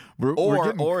 We're Or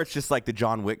getting- or it's just like the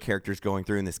John Wick characters going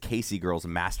through, and this Casey girl's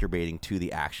masturbating to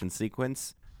the action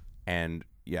sequence, and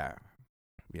yeah.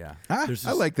 There's I just-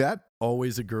 like that.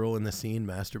 Always a girl in the scene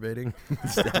masturbating.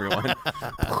 Just everyone.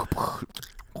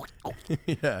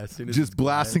 Yeah, as soon as Just it's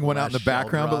blasting quiet, one out in the last shell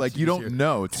background, but drops, like you just don't hear-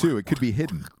 know too. It could be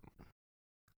hidden.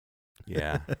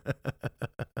 Yeah.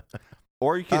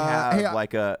 Or you could have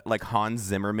hey, like Hans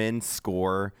Zimmerman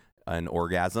score an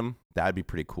orgasm. That'd be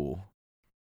pretty cool.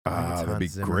 Hans That'd be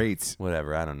Zimmer. great.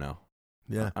 Whatever. I don't know.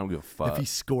 Yeah. I don't give a fuck. If he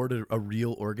scored a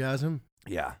real orgasm,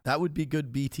 Yeah. that would be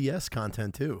good BTS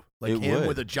content too. Like It him would.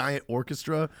 with a giant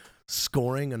orchestra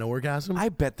scoring an orgasm. I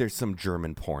bet there's some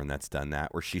German porn that's done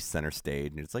that where she's center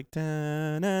stage and it's like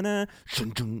da-na-na,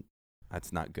 shun-dun.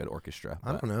 That's not good orchestra.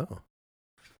 I but- don't know.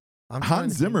 I'm trying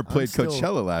Hans to Zimmer think- I'm played still-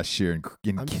 Coachella last year and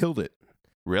I'm- killed it.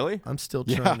 Really? I'm still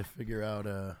Yeah. trying to figure out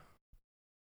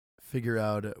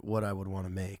what I would want to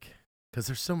make because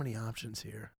there's so many options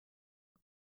here.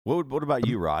 What about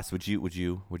you, Ross? Would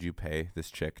you pay this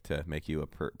chick to make you a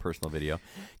personal video?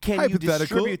 Can you Hypothetical.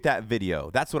 distribute that video?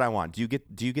 That's what I want. Do you get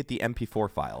the MP4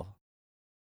 file?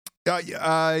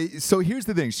 So here's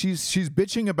the thing. She's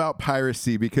bitching about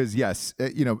piracy because yes,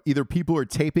 either people are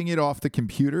taping it off the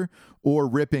computer or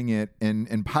ripping it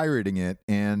and pirating it.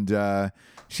 And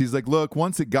she's like, look,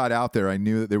 once it got out there, I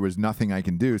knew that there was nothing I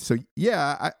can do. So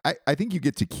yeah, I think you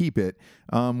get to keep it.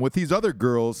 With these other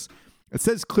girls, it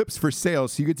says clips for sale,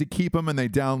 so you get to keep them and they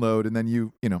download, and then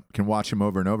you can watch them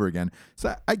over and over again.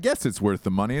 So I guess it's worth the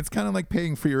money. It's kind of like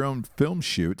paying for your own film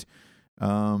shoot.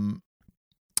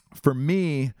 For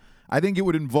me, I think it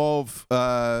would involve.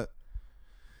 I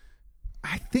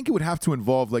think it would have to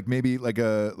involve maybe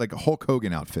a Hulk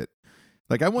Hogan outfit.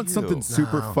 Like I want something Ew.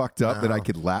 super No, fucked up that no. I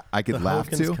could laugh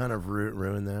Hogan's to. kind of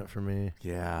ruined that for me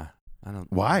Yeah. I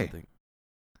don't. Why? I don't think-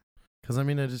 because I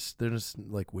mean they're just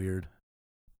like weird.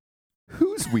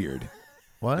 Who's weird?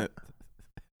 What?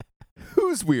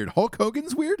 Who's weird? Hulk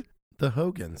Hogan's weird? The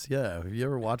Hogans, yeah. Have you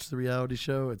ever watched the reality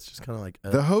show? It's just kind of like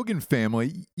The Hogan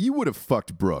family, you would have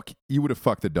fucked Brooke. You would have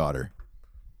fucked the daughter.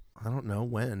 I don't know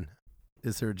when.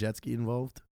 Is there a jet ski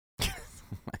involved?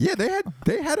 Yeah,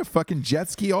 they had a fuking jet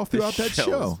ski all throughout that show.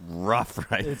 show. Is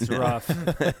rough, right? It's now. rough.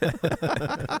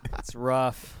 It's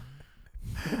rough.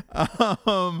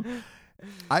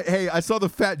 I saw the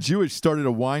Fat Jewish started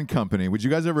a wine company. Would you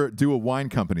guys ever do a wine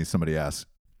company? Somebody asked.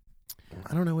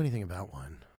 I don't know anything about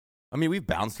wine. I mean, we've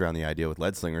bounced around the idea with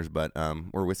lead slingers, but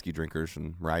we're whiskey drinkers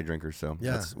and rye drinkers, so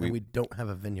Yeah, we don't have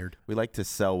a vineyard. we like to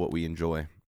sell what we enjoy.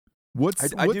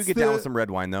 What's I do get down the- with some red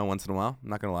wine though, once in a while. I'm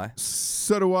not gonna lie.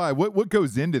 So do I. What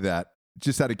goes into that?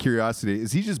 Just out of curiosity,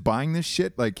 is he just buying this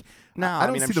shit? Like, No, I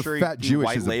don't mean, see I'm the sure Fat he Jewish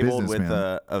white as a labeled with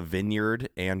businessman. a vineyard,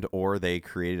 and or they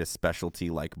created a specialty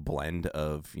like blend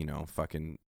of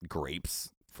fucking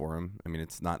grapes for him. I mean,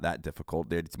 it's not that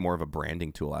difficult. It's more of a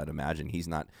branding tool, I'd imagine. He's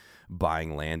not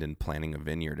buying land and planting a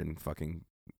vineyard and fucking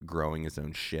growing his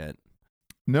own shit.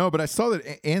 No, but I saw that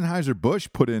Anheuser-Busch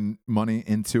put in money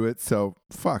into it. So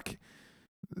fuck,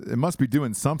 it must be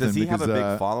doing something. Does he because, have a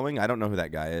big following? I don't know who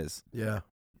that guy is. Yeah.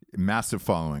 massive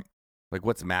following? Like,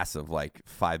 what's massive? Like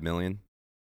 5 million?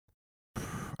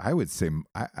 I would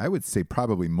say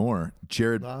probably more.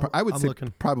 Jared, Well, I would I'm say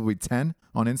looking. probably 10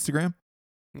 on Instagram.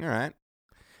 All right.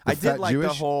 The I did Fat like the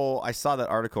Jewish? whole. I saw that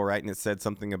article, right, and it said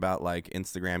something about like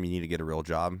Instagram. You need to get a real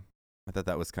job. I thought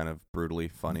that was kind of brutally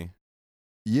funny.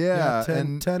 Yeah,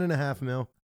 10 and a half mil.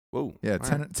 Whoa. Yeah, All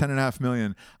 10.5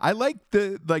 million. I like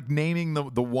the naming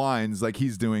the wines like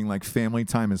he's doing, like Family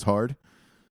Time is Hard.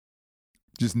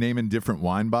 Just naming different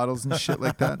wine bottles and shit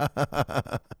like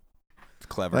that. It's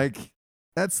clever. Like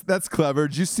that's clever.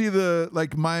 Did you see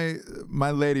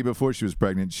my lady before she was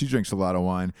pregnant? She drinks a lot of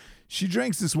wine. She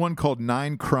drinks this one called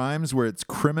 9 Crimes, where it's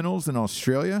criminals in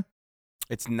Australia.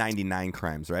 It's 99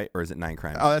 crimes, right? Or is it 9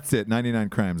 crimes? Oh, that's it. 99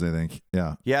 Crimes, I think.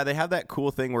 Yeah. Yeah, they have that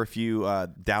cool thing where if you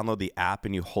download the app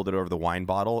and you hold it over the wine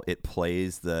bottle, it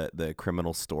plays the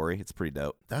criminal story. It's pretty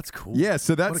dope. That's cool. Yeah,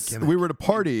 so What a that's gimmick. we were at a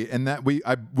party and that we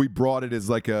brought it as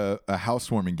like a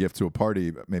housewarming gift to a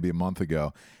party maybe a month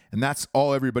ago, and that's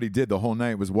all everybody did the whole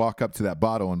night was walk up to that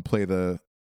bottle and play the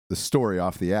story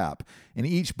off the app, and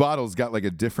each bottle's got like a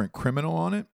different criminal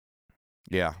on it.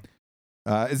 Yeah.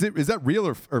 Is that real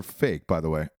or fake? By the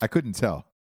way, I couldn't tell.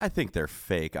 I think they're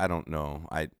fake. I don't know.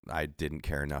 I didn't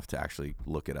care enough to actually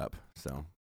look it up. So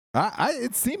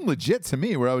It seemed legit to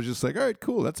me, where I was just like, all right,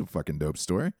 cool, that's a fucking dope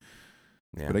story.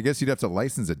 yeah. But I guess you'd have to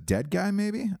license a dead guy,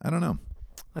 maybe. I don't know.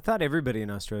 I thought everybody in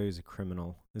Australia is a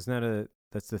criminal. Isn't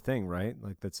that's the thing, right?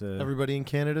 Like that's a Everybody in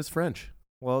Canada's French.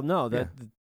 well, no, Yeah.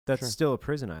 that's Sure. still a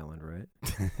prison island, right?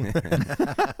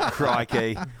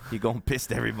 Crikey, you gonna piss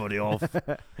everybody off.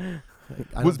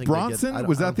 Was Bronson?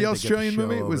 Was that the Australian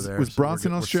movie? Was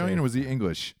Bronson Australian or was he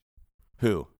English?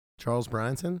 Who? Charles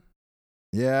Bronson?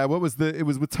 Yeah. What was it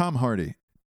was with Tom Hardy.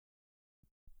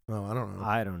 Oh, I don't know.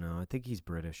 I don't know. I think he's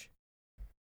British.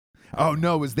 Oh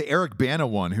no, it was the Eric Bana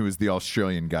one who was the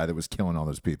Australian guy that was killing all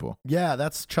those people. Yeah,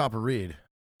 that's Chopper Reed.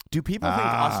 Do people think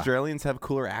Ah. Australians have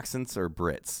cooler accents or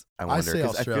Brits? I I wonder say I feel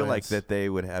like Australians. that they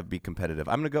would be competitive.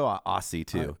 I'm gonna go Aussie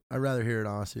too. I'd rather hear it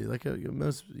Aussie. Like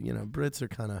most, Brits are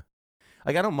kind of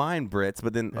Like I don't mind Brits,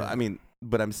 but then Yeah. I mean,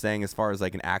 but I'm saying as far as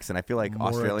like an accent, I feel like More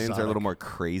Australians are a little exotic. more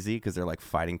crazy because they're like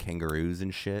fighting kangaroos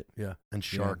and shit and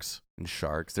sharks. and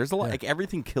sharks. There's a lot Yeah. like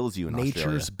everything kills you in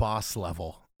Nature's boss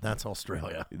level. That's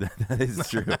Australia. Australia. That is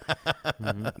true.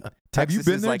 Mm-hmm. Texas you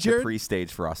been is there, like Jared? the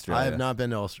pre-stage for Australia. I have not been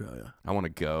to Australia. I want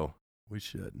to go. We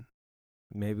should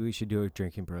Maybe we should do a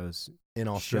Drinking Bros in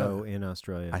show Australia. in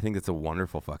Australia. I think it's a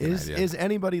wonderful fucking Is idea. is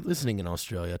anybody listening in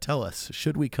Australia? Tell us.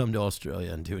 Should we come to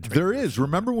Australia and do a drink? There is.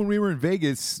 Remember when we were in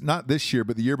Vegas? Not this year,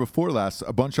 but the year before last.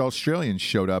 A bunch of Australians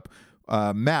showed up.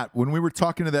 Matt, when we were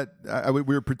talking to that, we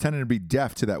were pretending to be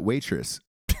deaf to that waitress.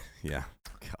 yeah.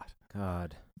 God.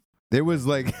 God. There was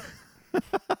like,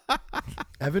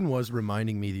 Evan was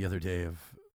reminding me the other day of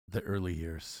the early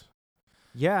years.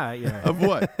 Yeah, yeah. of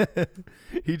what?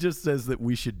 He just says that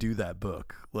we should do that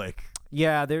book. Like,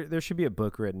 Yeah, there should be a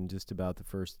book written just about the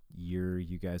first year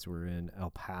you guys were in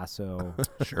El Paso.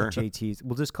 Sure. JT's.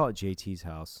 We'll just call it JT's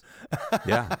house.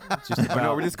 Yeah. Just Oh, no,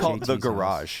 about we just call it the JT's house.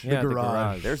 garage. Yeah, the garage.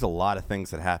 garage. There's a lot of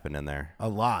things that happen in there. a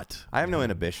lot. I have no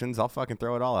inhibitions. I'll fucking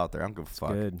throw it all out there. I don't give a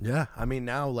fuck. Good. Yeah. I mean,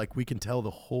 now, like, we can tell the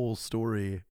whole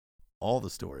story, all the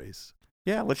stories.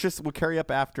 Yeah, we'll carry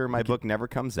up after my book never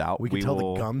comes out. We can tell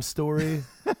will, the gum story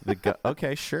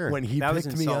okay, sure. when he That was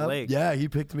picked in me Salt up. Lake. Yeah, he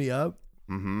picked me up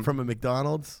Mm-hmm. from a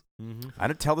McDonald's. Mm-hmm. I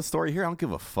don't tell the story here. I don't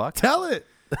give a fuck. Tell it.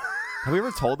 Have we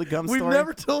ever told the gum We've story?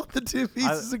 never told the two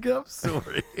pieces of gum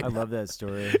story. I love that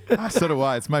story. So do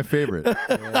I. It's my favorite.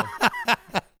 Yeah.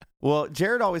 Well,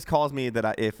 Jared always calls me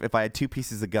that if I had 2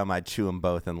 pieces of gum, I'd chew them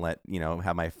both and let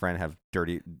have my friend have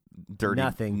dirty dirty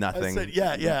Nothing. I said,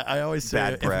 yeah. I always say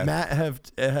Bad if breath. Matt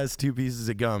has 2 pieces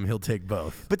of gum, he'll take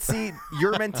both. But see,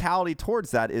 your mentality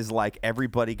towards that is like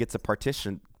everybody gets a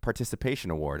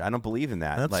participation award. I don't believe in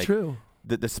that. That's like, true.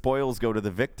 The spoils go to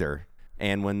the victor.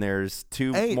 And when there's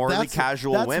 2 Hey, morally that's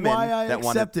casual women why I that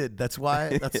want to, accepted. That's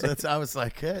why. That's. I was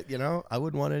like, hey, I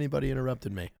wouldn't want anybody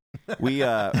interrupting me. we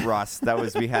Ross,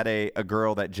 we had a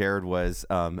girl that Jared was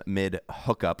mid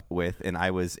hookup with, and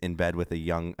I was in bed with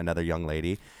another young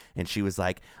lady, and she was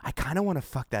like, I kind of want to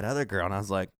fuck that other girl, and I was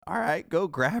like, all right, go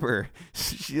grab her.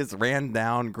 She just ran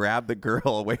down, grabbed the girl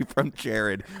away from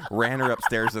Jared, ran her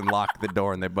upstairs and locked the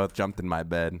door, and they both jumped in my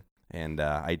bed. And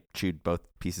I chewed both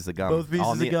pieces of gum. Both pieces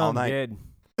all of gum. all night. Did.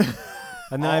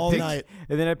 And then All night.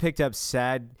 And then I picked up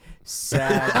sad,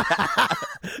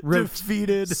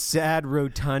 Defeated. sad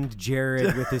rotund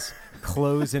Jared with his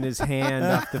clothes in his hand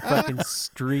off the fucking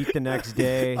street the next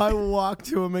day. I walked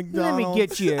to a Let McDonald's. me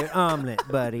get you an omelet,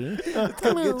 buddy.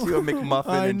 Come get you a McMuffin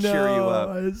I and know. cheer you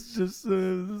up. It's just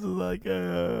like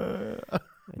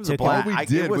Took All we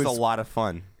did it was a was- lot of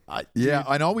fun. Yeah,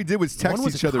 and all we did was text one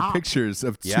was each a other cop. pictures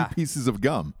of 2 Yeah. pieces of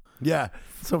gum. Yeah.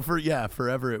 So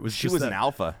forever it was She just was that, an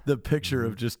alpha. the picture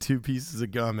of just 2 pieces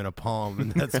of gum in a palm,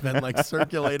 and that's been like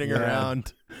circulating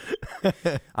around.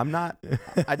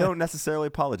 I don't necessarily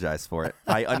apologize for it.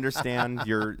 I understand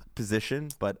your position,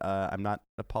 but I'm not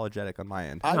apologetic on my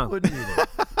end. I Huh. wouldn't either.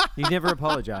 You never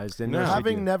apologized. And nor should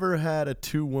Having you. never had a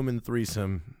 2-woman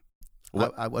threesome,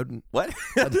 What? I wouldn't. What?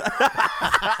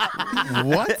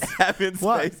 What? Heaven's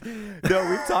What? face. No,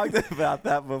 we've talked about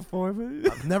that before.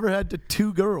 But I've never had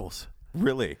 2 girls.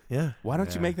 really? Yeah. Why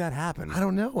don't you make that happen? I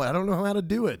don't know. I don't know how to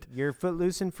do it. You're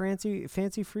footloose and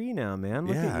fancy free now, man.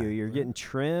 Look Yeah. at you. You're getting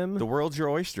trim. The world's your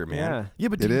oyster, man. Yeah. Yeah,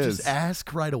 but do It you is. just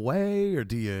ask right away, or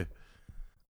do you,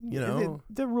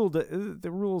 The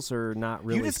rules are not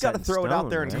really. You just got to throw it out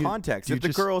there in right? context. do you If the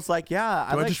just- girl's like, yeah,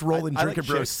 do I just roll in I Drinking like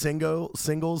Bros chicks.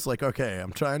 singles? Like, okay,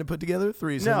 I'm trying to put together a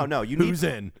threesome. No, you Who's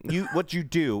need, in? What you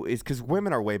do is, because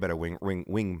women are way better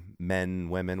wing men,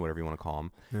 women, whatever you want to call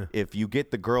them. Yeah. If you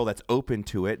get the girl that's open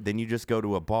to it, then you just go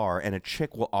to a bar, and a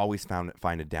chick will always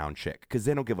find a down chick, because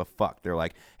they don't give a fuck. They're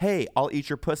like, hey, I'll eat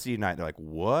your pussy tonight. They're like,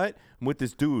 what? I'm with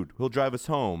this dude. He'll drive us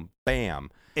home. Bam.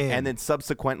 And then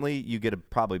subsequently, you get to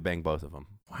probably bang both of them.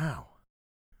 Wow.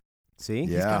 See?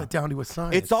 He's got Yeah. it down to a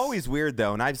science. It's always weird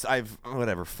though, and I've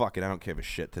whatever, fuck it, I don't give a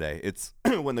shit today. It's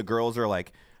when the girls are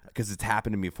like, because it's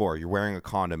happened to me before. You're wearing a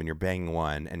condom and you're banging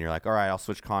one, and you're like, all right, I'll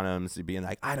switch condoms. You're being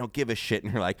like, I don't give a shit,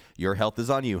 and you're like, your health is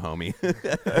on you, homie.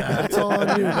 That's all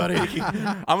on you, buddy.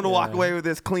 I'm gonna walk away with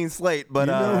this clean slate. But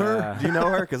You know her? do you know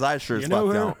her? Because I sure as You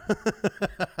know fuck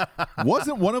her? don't.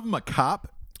 Wasn't one of them a cop?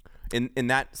 In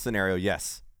that scenario,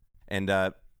 yes. And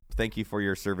thank you for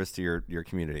your service to your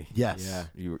community. Yes.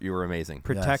 Yeah. You were amazing.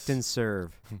 Protect Yes. and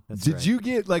serve. That's Did right. you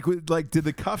get did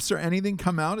the cuffs or anything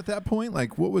come out at that point?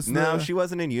 Like what was No, the she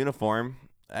wasn't in uniform.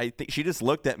 I think she just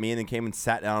looked at me and then came and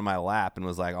sat down on my lap and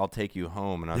was like, "I'll take you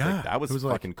home." And I was Yeah, like, "That was it was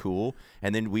like- fucking cool."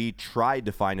 And then we tried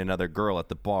to find another girl at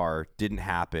the bar. Didn't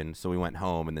happen. So we went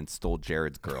home and then stole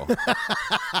Jared's girl.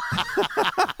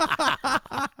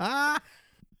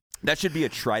 That should be a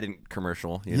Trident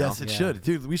commercial. You Yes, know? it Yeah. should,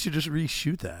 dude. We should just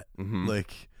reshoot that. Mhm.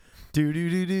 Like, do do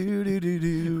do do do do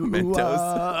do.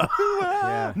 Mentos.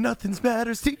 Yeah. Nothing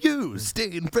matters to you.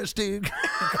 Staying fresh, staying.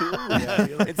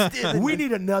 It's We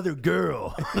need another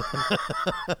girl.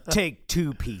 Take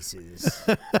 2 pieces.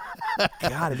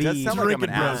 God, it does The sound like I'm Drinking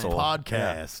an Bros asshole.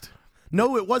 podcast.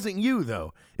 No, it wasn't you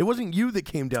though. It wasn't you that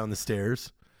came down the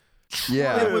stairs.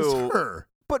 Yeah. It was True. her.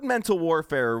 But mental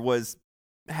warfare was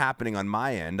happening on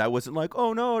my end. I wasn't like,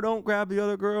 "Oh no, don't grab the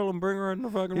other girl and bring her in the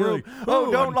fucking You're room." like, Oh,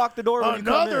 "Oh, don't lock the door when you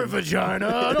come Another in. vagina.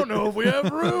 I don't know if we have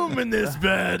room in this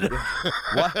bed.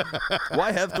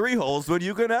 Why have 3 holes when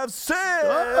you can have 6?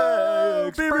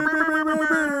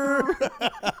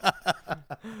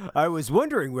 I was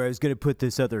wondering where I was going to put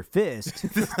this other fist.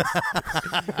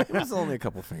 It was only a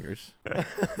couple fingers.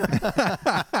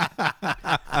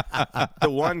 The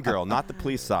one girl, not the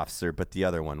police officer, but the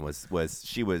other one was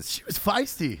She was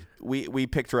feisty. we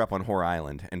picked her up on Whore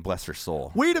Island, and bless her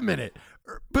soul. Wait a minute.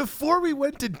 Before we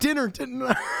went to dinner, didn't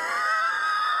I?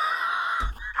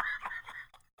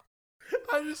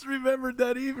 I just remembered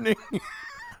that evening.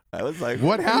 I was like,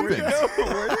 What happened?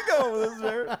 Where'd you go with this,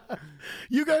 man?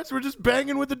 You guys were just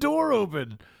banging with the door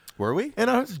open. Were we? And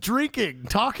I was drinking,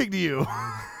 talking to you.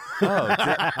 Oh,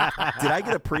 did I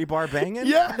get a pre-bar banging?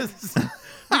 Yes.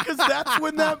 Because that's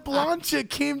when that blonde chick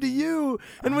came to you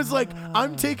and was like,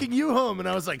 I'm taking you home. And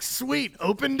I was like, sweet,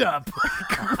 opened up.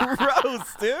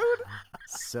 Gross, dude.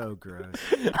 So gross.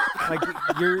 Like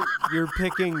you're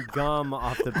picking gum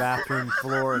off the bathroom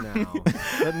floor now.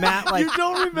 But Matt, like You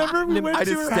don't remember we went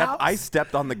to her house? I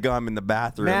stepped on the gum in the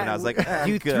bathroom, Matt, and I was like,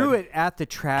 you good. threw it at the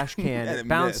trash can. And It it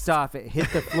bounced missed. off. It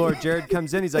hit the floor. Jared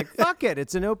comes in. He's like, "Fuck it!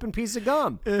 It's an open piece of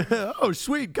gum." Oh,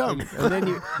 sweet, come.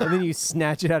 And then you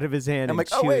snatch it out of his hand. I'm and like,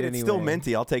 chew oh wait, it it's still anyway.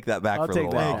 minty. I'll take that back I'll for a take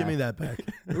little that while. Hey, give me that back.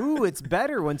 Ooh, it's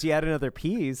better once you add another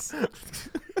piece.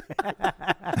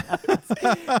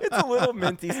 It's a little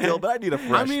minty still, but I need a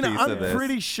fresh I mean, piece I'm of this.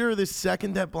 pretty sure the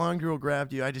second that blonde girl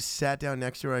grabbed you, I just sat down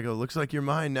next to her. I go, looks like you're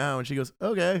mine now. And she goes,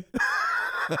 okay.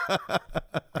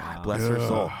 God bless her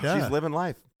soul. Yeah. She's living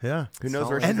life. Yeah. Who knows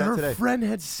where she's And at her today? friend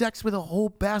had sex with a whole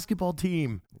basketball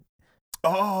team.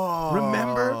 Oh,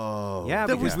 Remember? Yeah,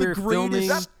 That because was we the were filming.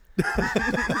 greatest.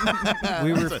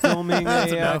 We were filming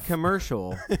That's a enough.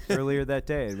 commercial earlier that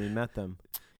day, and we met them.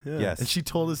 Yeah. Yes. And she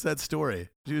told us that story.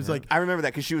 She was like, I remember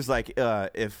that because she was like,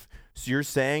 if so you're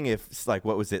saying if like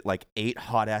what was it like 8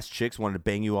 hot ass chicks wanted to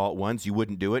bang you all at once, you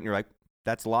wouldn't do it, and you're like,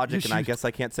 that's logic, Yeah, and I she- guess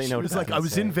I can't say she no. was to like, that. I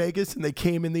was in Vegas and they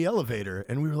came in the elevator.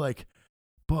 And we were like,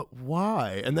 but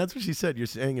why? And that's what she said. You're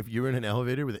saying if you were in an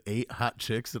elevator with 8 hot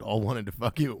chicks that all wanted to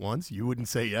fuck you at once, you wouldn't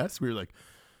say yes? We were like,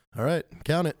 all right,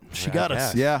 count it. She Yeah, got I us.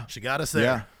 guess. Yeah. She got us there.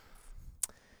 Yeah.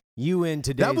 You win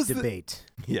today's was the- debate.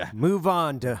 Yeah. Move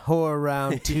on to whore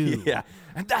round 2. Yeah,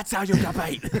 and that's how you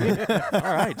debate. All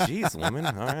right, jeez, woman.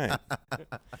 All right.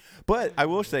 But I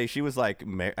will say, she was like,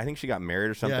 I think she got married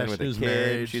or something Yeah, with she a was kid.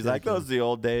 married. She's She like, had a those are the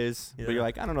old days. Yeah. But you're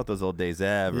like, I don't know if those old days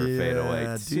ever fade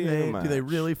away. Do they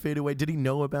really fade away? Did he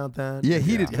know about that? Yeah,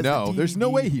 he Has didn't the know. There's no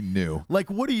DVD way he knew. Like,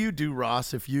 what do you do,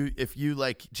 Ross, if you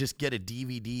like just get a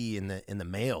DVD in the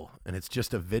mail and it's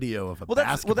just a video of a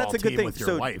basketball that's a good team thing. with your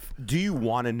So, wife? do you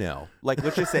want to know? Like,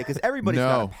 let's just say, because everybody's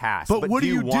got No. a past. But what do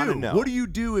you want to do? know? What do you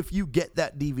do if you get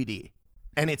that DVD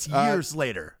and it's years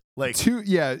later? Like, Two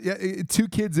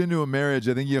kids into a marriage,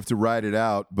 I think you have to ride it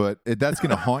out, but that's going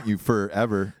to haunt you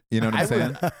forever. You know what I'm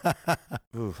saying?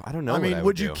 Oof, I don't know. I mean, what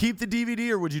would you do. keep the DVD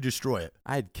or would you destroy it?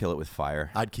 I'd kill it with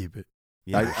fire. I'd keep it.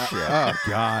 Yeah, shit. Oh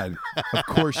God! Of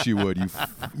course you would.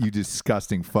 You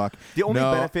disgusting fuck. The only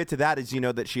No. benefit to that is,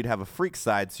 that she'd have a freak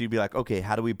side, so you'd be like, okay,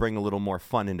 how do we bring a little more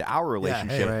fun into our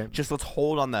relationship? right. Just let's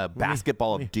hold on the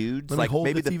basketball of dudes, let me like hold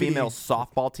maybe the the DVD. female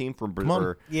softball team from Come on.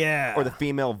 Brazil, Yeah. or the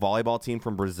female volleyball team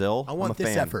from Brazil. I want I'm a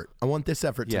this fan. effort. I want this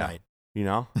effort Yeah. tonight. You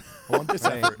know, I want this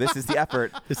effort. this is the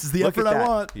effort. This is the Look effort at I that.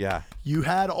 want. Yeah, You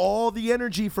had all the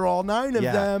energy for all 9 of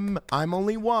Yeah. them. I'm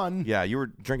only one. yeah. You were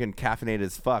drinking caffeinated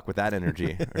as fuck with that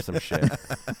energy or some shit.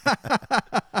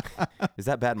 Is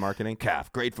that bad marketing?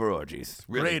 Calf, great for orgies.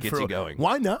 Really Great gets for you going.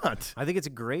 Why not? I think it's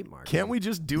a great mark. Can't we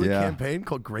just do a Yeah. campaign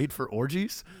called Great for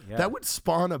Orgies? Yeah. That would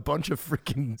spawn a bunch of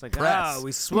freaking It's like, press.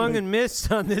 we swung and missed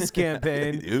on this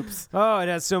campaign. Oops. Oh, it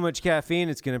has so much caffeine,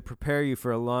 it's going to prepare you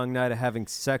for a long night of having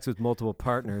sex with multiple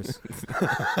partners.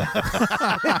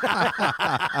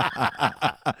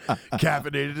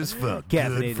 Caffeinated as fuck.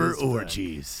 Caffeinated Good for as fuck.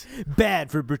 orgies.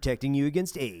 Bad for protecting you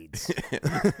against AIDS.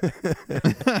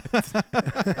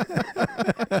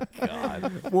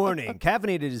 God. Warning,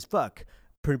 caffeinated as fuck.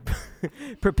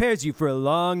 Prepares you for a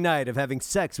long night of having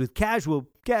sex with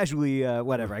casually,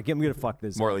 whatever. I'm going to fuck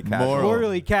this. Morally up. casual.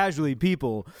 Morally casually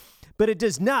people. But it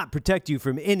does not protect you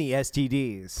from any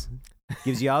STDs.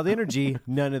 Gives you all the energy,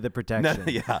 none of the protection.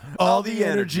 Yeah. All the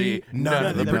energy, none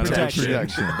of the protection.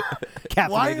 Caffeinated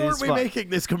Why as aren't we fuck. making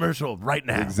this commercial right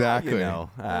now? Exactly.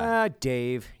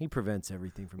 Dave, he prevents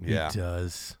everything from you. Yeah. He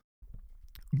does.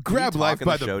 Grab Can you life talk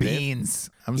on by the the show, Dave? beans.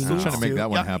 I'm He still needs trying to make that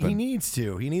one Yeah, He happen. needs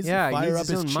to. He needs Yeah, to he fire needs up his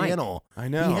his own mic. channel. I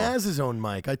know. He has his own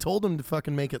mic. I told him to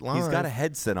fucking make it live. He's got a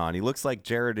headset on. He looks like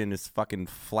Jared in his fucking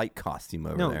flight costume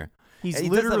over No, there. he's And he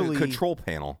does have literally a control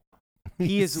panel.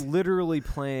 He is literally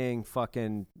playing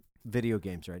fucking video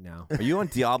games right now. Are you on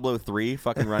Diablo 3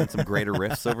 fucking running some greater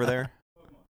rifts over there?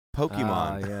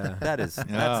 Pokemon.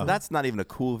 Yeah. That's not even a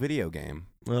cool video game.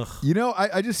 Ugh. You know,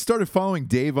 I just started following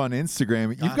Dave on Instagram.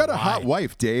 You've God, got a hot why?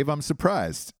 wife, Dave. I'm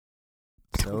surprised.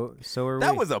 So are we.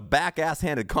 That was a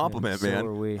back-ass-handed compliment, so man.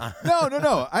 are we.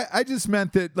 No. I just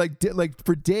meant that, like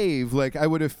for Dave, like I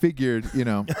would have figured,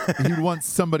 he'd want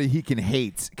somebody he can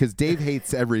hate because Dave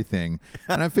hates everything,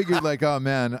 and I figured, like, oh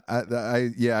man,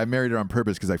 I married her on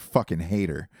purpose because I fucking hate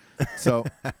her. So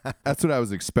that's what I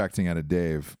was expecting out of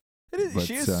Dave. It is, But,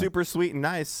 she is uh, super sweet and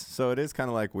nice, so it is kind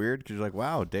of like weird because you're like,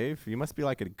 wow, Dave, you must be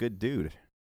like a good dude.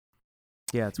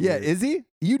 Yeah, it's Yeah, weird. is he?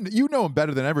 You know him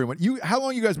better than everyone. How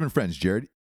long you guys been friends, Jared?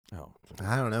 Oh,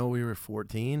 I don't know. We were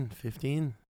 14,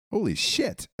 15. Holy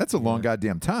shit, that's a long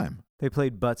goddamn time. They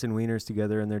played butts and wieners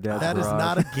together in their dad's That is garage.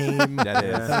 not a game. That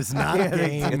is. That is not a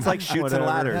game. It's like shoots Whatever. and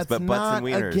ladders, That's but butts and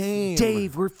not a wieners. game.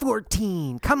 Dave, we're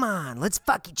 14. Come on, let's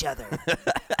fuck each other.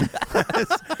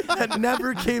 That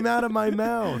never came out of my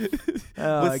mouth.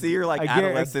 Let's see your like I guar-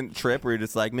 adolescent trip where you're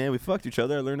just like, man, we fucked each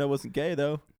other. I learned I wasn't gay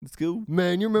though. It's cool.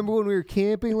 Man, you remember when we were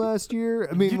camping last year?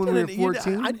 I mean, You when we were didn't- you-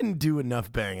 14? I didn't do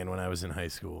enough banging when I was in high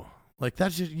school. Like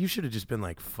that's just, you should have just been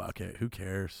like, fuck it. Who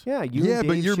cares? Yeah, you Yeah, and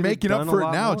but Dave you're should have making up done a for it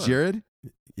lot now, more. Jared.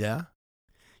 Yeah.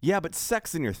 Yeah, but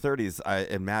sex in your 30s, I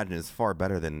imagine, is far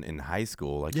better than in high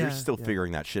school. Like, you're Yeah, still yeah.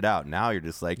 figuring that shit out. Now you're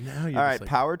just like, Now you're all just right, like-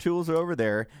 power tools are over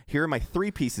there. Here are my 3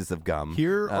 pieces of gum.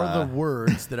 Here are the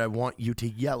words that I want you to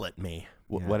yell at me.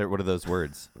 What are those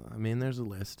words? I mean, there's a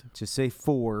list. Just say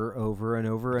 4 over and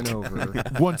over and over.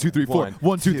 1, 2, 3, 4.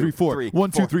 1, 2, 3, 4.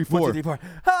 1, 2, 3, 4. 1, 2, 3, 4.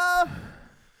 Ah!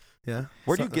 Yeah.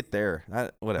 Where do you get there?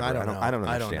 Whatever. I don't know. I don't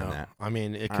understand know. that. I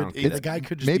mean, it I don't could. get The it. guy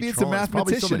could just Maybe be it's a trolling.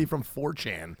 Probably mathematician. somebody from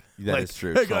 4chan. That like, is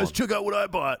true. Hey guys, Troll. check out what I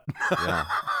bought. Yeah.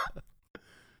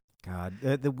 God,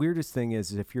 the weirdest thing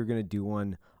is if you're gonna do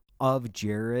one of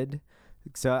Jared.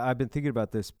 So I've been thinking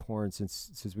about this porn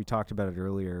since we talked about it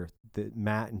earlier. The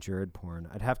Matt and Jared porn.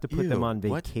 I'd have to put them Ew, on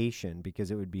what? vacation because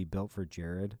it would be built for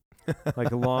Jared.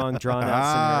 Like a long, drawn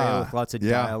out scenario with lots of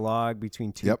yeah. dialogue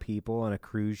between 2 Yep. people on a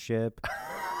cruise ship.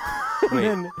 Wait,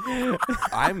 And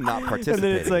I'm not participating.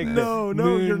 then it's like in No, the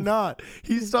no, you're moon- not.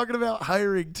 He's talking about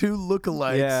hiring 2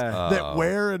 lookalikes Yeah. that Oh.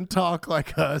 wear and talk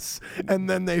like us, and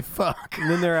then they fuck. And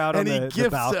then they're out and on he the gifts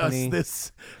balcony. us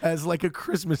this as like a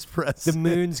Christmas present. The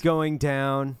moon's going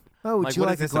down. Oh, would Like, you what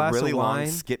like is this, a glass really of long wine?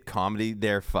 skit comedy?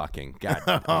 They're fucking. God.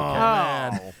 Oh,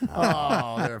 okay. man.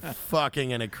 Oh, they're fucking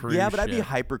in a cruise Yeah, but I'd be ship.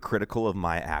 hypercritical of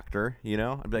my actor, you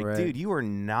know? I'd be like, Right. dude, you're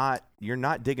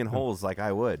not digging holes like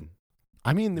I would.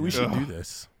 I mean, we should do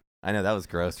this. I know that was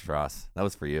gross, Ross. That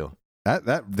was for you.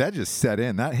 That just set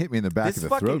in. That hit me in the back This of the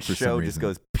fucking throat for some show reason. just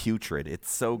goes putrid.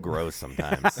 It's so gross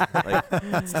sometimes. Like,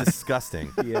 it's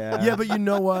disgusting. Yeah. Yeah, but you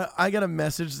know what? I got a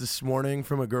message this morning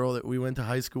from a girl that we went to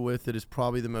high school with that is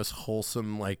probably the most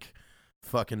wholesome, like,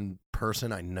 fucking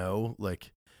person I know.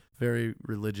 Like, very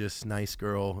religious, nice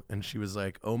girl. And she was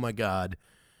like, oh my God,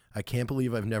 I can't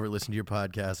believe I've never listened to your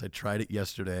podcast. I tried it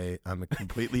yesterday. I'm a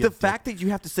completely The fact that you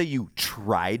have to say you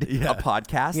tried Yeah. a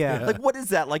podcast, Yeah. like what is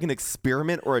that? Like an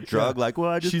experiment or a drug? Like, well,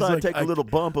 I just She's thought like, I'd take a little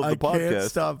bump of I the podcast. can't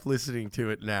stop listening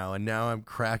to it now, and now I'm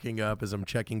cracking up as I'm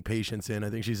checking patients in. I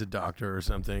think she's a doctor or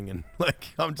something, and like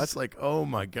I'm just like, oh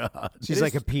my God. She's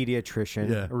like a pediatrician.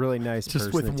 Yeah. A really nice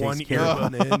just person with that one takes care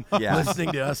of earbud in, Yeah.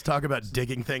 listening to us talk about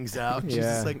digging things out. She's Yeah.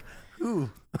 just like, ooh.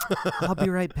 I'll be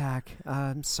right back.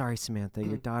 I'm sorry, Samantha.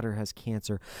 Your daughter has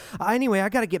cancer. Anyway, I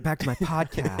got to get back to my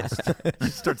podcast. She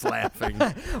starts laughing.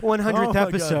 100th Oh my God.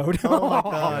 episode. Oh my Oh,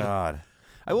 God. God.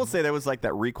 I will say there was like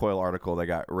that Recoil article that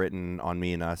got written on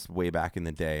Me and Us way back in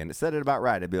the day, and it said it about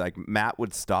right. It'd be like Matt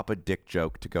would stop a dick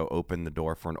joke to go open the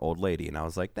door for an old lady, and I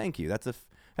was like, thank you. That's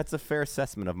a fair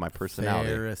assessment of my personality.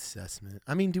 Fair assessment.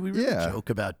 I mean, do we really Yeah. joke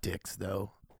about dicks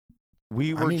though?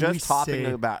 We were mean, just we talking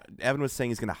say- about. Evan was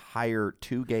saying he's going to hire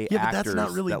 2 gay Yeah, but actors that's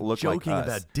not really that look joking like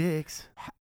us. about dicks.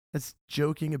 That's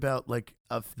joking about like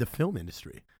the film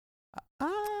industry.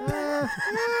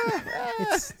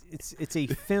 It's a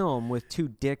film with 2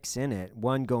 dicks in it,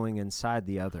 one going inside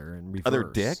the other in reverse. Other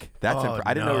dick? That's Oh,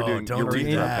 I didn't know we were doing don't urethra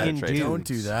do that. penetration. Don't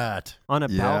do that. On a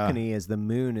Yeah. balcony as the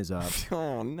moon is up.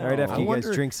 Oh no! Right after I you guys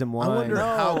wonder- drink some I wine. wonder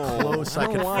how No. close I I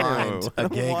don't could want find to. a I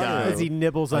gay don't want guy. As he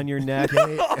nibbles on your neck.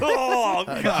 Gay, Oh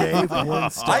a God! gay porn I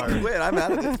star. quit. I'm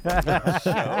out of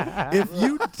this. If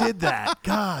you did that,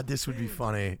 God, this would be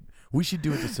funny. We should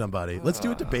do it to somebody. Let's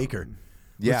do it to Baker.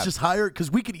 Yeah. Let's just hire because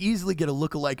we could easily get a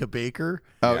lookalike of Baker,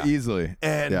 Oh, Yeah. easily.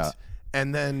 and yeah.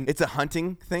 and then It's a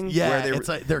hunting thing. yeah, where they, it's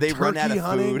like they're they turkey run out of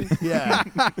hunting. food. Yeah,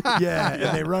 yeah,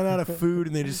 and they run out of food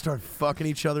and they just start fucking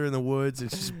each other in the woods.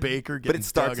 It's just Baker But getting it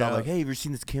starts dug out out. like, "Hey, have you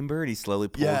seen this Kimber?" And he slowly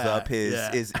pulls Yeah, up his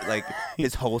yeah. his like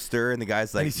his holster, and the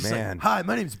guy's and like, he's just "Man, like, "Hi,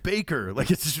 my name's Baker." Like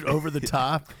it's just over the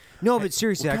top. No, but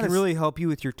seriously, I kind can of really help you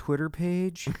with your Twitter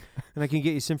page, and I can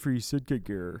get you some free Sitka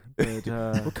gear. But,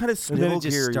 what kind of and then snivel it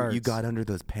just gear you starts. got under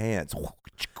those pants?"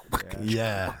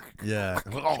 Yeah, yeah.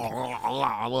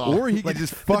 Or he could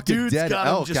just fuck a Dude's dead got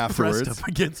him elk just afterwards. pressed up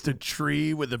against a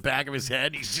tree with the back of his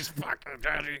head. He's just fucking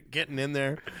getting in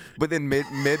there. But then mid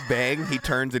bang, he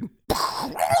turns and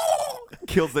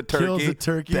kills the turkey. Kills the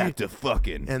turkey. Back to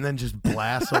fucking. And then just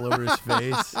blasts all over his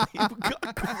face.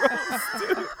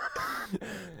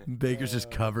 Baker's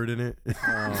just covered in it.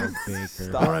 Oh, Baker.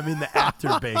 Stop. Or I mean the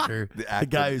actor Baker. The The actor.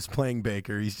 guy who's playing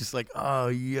Baker. He's just like, oh,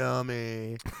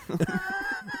 yummy.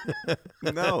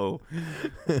 No.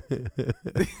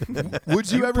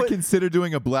 Would you ever consider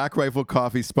doing a Black Rifle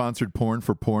Coffee sponsored porn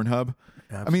for Pornhub?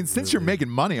 I mean, since you're making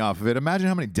money off of it, imagine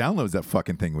how many downloads that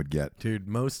fucking thing would get. Dude,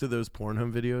 most of those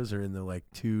Pornhub videos are in the like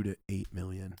 2 to 8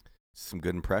 million. Some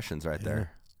good impressions right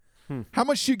there. How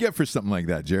much do you get for something like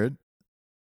that, Jared?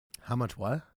 How much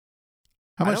what?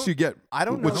 How much do you get? I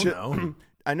don't What's know.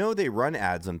 I know they run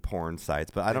ads on porn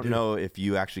sites, but I don't know if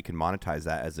you actually can monetize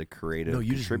that as a creative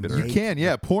contributor. You can,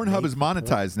 yeah. Pornhub is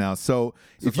monetized now, so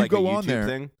if you like go a on YouTube there,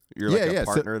 thing? You're like a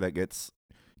partner that gets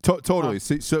totally.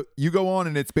 So you go on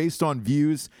and it's based on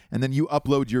views, and then you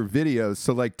upload your videos.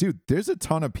 So like, dude, there's a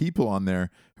ton of people on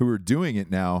there who are doing it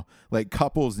now, like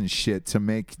couples and shit,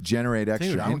 to generate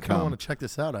extra Dude, I income. kind of want to check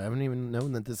this out. I haven't even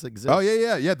known that this exists. Oh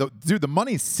yeah. Dude, the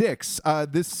money's sick.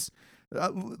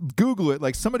 Google it.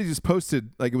 Like somebody just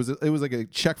posted, like it was like a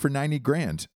check for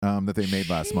 $90,000 that they made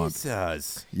last month.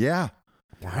 Jesus. Yeah.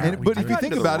 Wow. But if you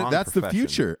think about it, that's the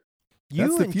future.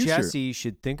 You the and future. Jesse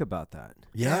should think about that.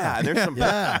 Yeah, there's some.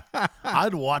 Yeah.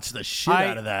 I'd watch the shit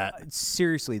out of that.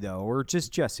 Seriously though, or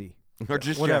just Jesse. Or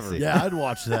just Whatever. Jesse. Yeah, I'd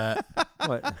watch that.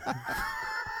 What?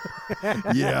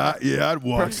 Yeah, I'd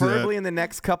watch Preferably that. in the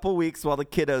next couple weeks while the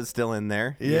kiddo's still in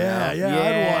there. Yeah,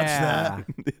 I'd watch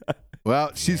that.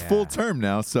 Well, she's full term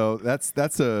now, so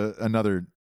that's another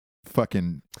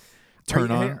fucking turn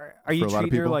on. Are you for a lot of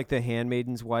treating her people. like the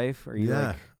handmaiden's wife? Are you Yeah.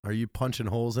 like, Are you punching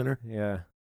holes in her? yeah?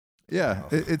 Yeah,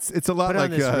 it's a lot Put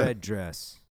like on this red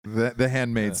dress. the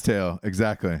Handmaid's Tale.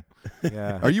 Exactly.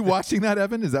 Yeah. Are you watching that,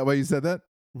 Evan? Is that why you said that?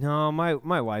 No, my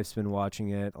wife's been watching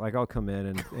it. Like I'll come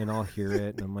in and I'll hear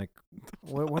it, and I'm like,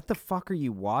 what the fuck are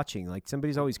you watching? Like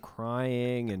somebody's always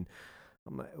crying, and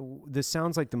I'm like, this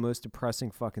sounds like the most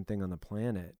depressing fucking thing on the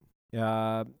planet.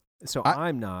 So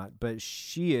I'm not, but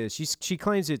she is. She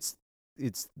claims it's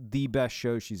the best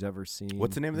show she's ever seen.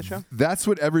 What's the name of the show? That's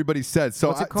what everybody said. So,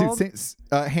 What's it called?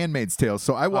 Handmaid's Tale.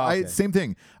 So I same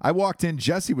thing. I walked in.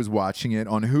 Jesse was watching it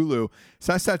on Hulu.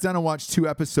 So I sat down and watched 2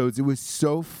 episodes. It was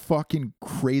so fucking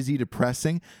crazy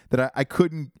depressing that I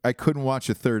couldn't watch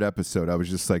a 3rd episode. I was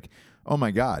just like, oh my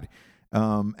god.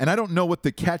 And I don't know what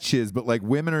the catch is, but like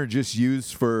women are just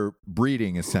used for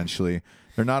breeding. Essentially,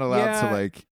 they're not allowed to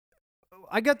like.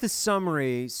 I got the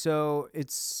summary. So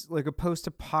it's like a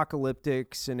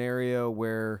post-apocalyptic scenario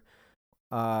where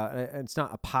it's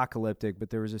not apocalyptic, but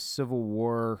there was a civil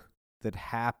war that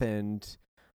happened,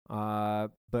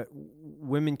 but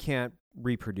women can't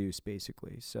reproduce,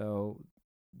 basically. So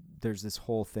there's this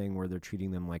whole thing where they're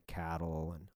treating them like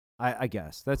cattle, and I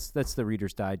guess that's the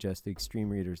Reader's Digest, the Extreme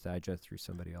Reader's Digest through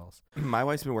somebody else. My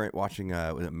wife's been watching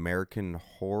American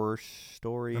Horror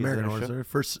Story. American Horror Story.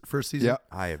 First season. Yeah.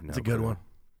 I have no. It's a good clue. one.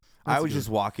 I would just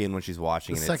walk in when she's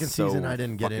watching. The and second it's so season I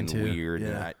didn't get fucking into. Weird. Yeah.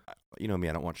 And I, you know me,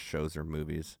 I don't watch shows or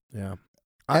movies. Yeah.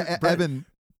 Evan,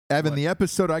 What? the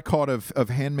episode I caught of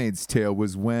Handmaid's Tale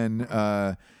was when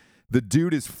the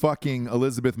dude is fucking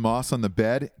Elizabeth Moss on the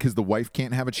bed because the wife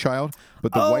can't have a child,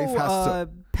 but the wife has to.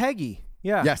 Peggy.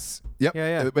 Yeah. Yes. Yep.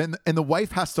 Yeah. And the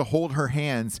wife has to hold her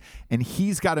hands, and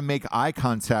he's got to make eye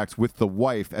contact with the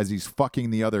wife as he's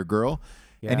fucking the other girl,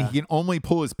 and Yeah. he can only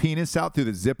pull his penis out through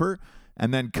the zipper,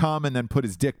 and then come and then put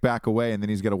his dick back away, and then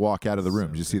he's got to walk out of the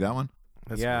room. Did you see that one?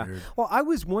 That's yeah. weird. Well, I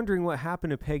was wondering what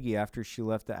happened to Peggy after she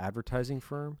left the advertising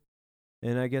firm,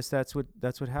 and I guess that's what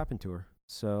happened to her.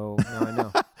 So now I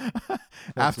know.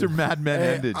 After Mad Men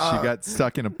ended, she got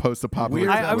stuck in a post-apocalyptic.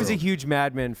 I was a world. huge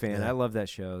Mad Men fan. Yeah. I love that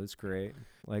show. It's great.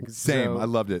 Like Same. so- I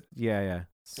loved it. Yeah. I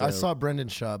So- saw Brendan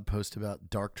Schaub post about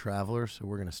Dark Traveler, so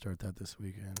we're gonna start that this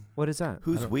weekend. What is that?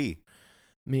 Who's we?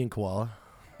 Me and Koala.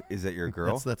 Is that your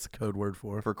girl? That's the code word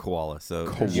for her. For koala. So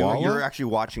Koala? You're actually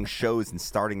watching shows and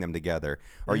starting them together.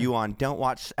 Are you on Don't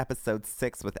Watch Episode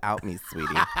 6 without me,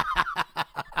 sweetie?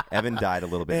 Evan died a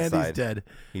little bit And inside. he's dead.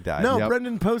 He died. No, Yep.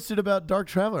 Brendan posted about Dark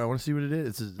Traveler. I want to see what it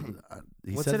is.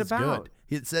 He What's says it it's about?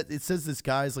 good. It says this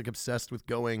guy's like obsessed with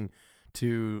going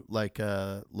to like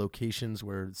locations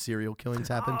where serial killings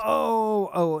happened.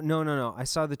 Oh, no. I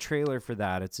saw the trailer for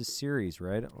that. It's a series,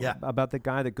 right? Yeah. About the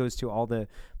guy that goes to all the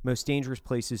most dangerous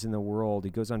places in the world.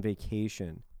 He goes on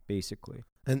vacation, basically.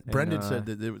 And Brendan uh, said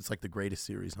that it was like the greatest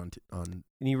series on. And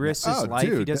he risks his Oh, life. He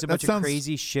dude, does a that bunch of sounds-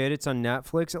 crazy shit. It's on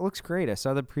Netflix. It looks great. I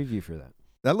saw the preview for that.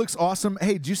 That looks awesome.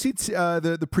 Hey, did you see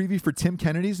the preview for Tim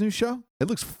Kennedy's new show? It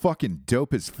looks fucking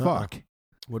dope as fuck.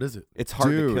 What is it? It's hard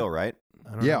Dude. to kill, right?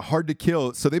 I don't Yeah, know. Hard to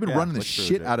Kill. So they've been Yeah, running the looks really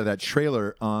shit good. out of that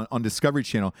trailer on Discovery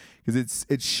Channel because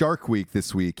it's Shark Week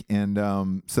this week, and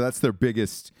so that's their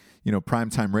biggest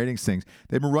primetime ratings things.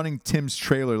 They've been running Tim's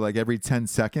trailer like every 10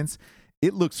 seconds.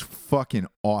 It looks fucking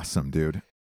awesome, dude.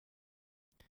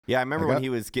 Yeah, I remember I got- when he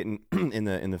was getting in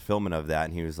the filming of that,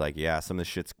 and he was like, "Yeah, some of the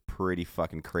shit's pretty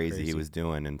fucking crazy he Crazy. was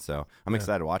doing," and so I'm Yeah.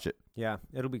 excited to watch it. Yeah,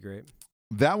 it'll be great.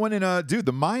 That one in dude,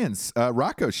 the Mayans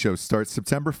Rocco show starts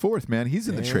September 4th, man. He's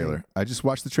in the trailer. I just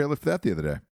watched the trailer for that the other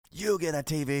day. You get a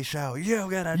TV show. You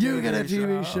get a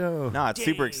TV show. No, it's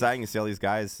super exciting to see all these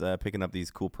guys picking up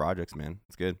these cool projects, man.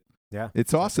 It's good. Yeah.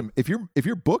 It's awesome. If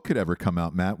your book could ever come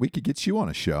out, Matt, we could get you on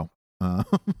a show.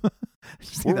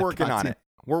 We're working on it.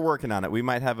 We're working on it. We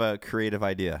might have a creative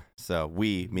idea. So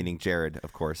we, meaning Jared,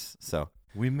 of course. So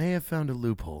We may have found a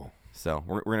loophole. So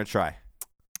we're gonna try.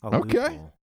 Okay.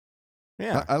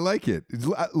 Yeah. I like it.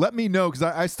 Let me know because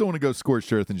I still want to go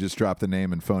scorched earth and just drop the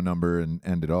name and phone number and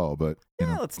end it all. But you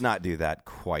know. Let's not do that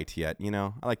quite yet. You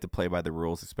know, I like to play by the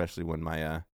rules, especially when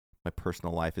my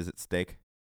personal life is at stake.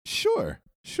 Sure.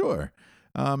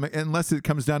 Unless it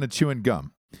comes down to chewing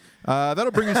gum.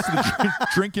 That'll bring us to the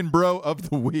drinking bro of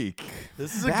the week.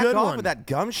 This is Back a good off one. with that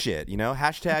gum shit. You know,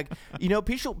 hashtag. You know,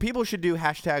 people should do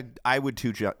hashtag. I would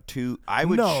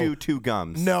chew two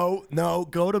gums. No.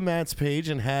 Go to Matt's page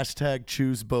and hashtag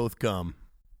choose both gums.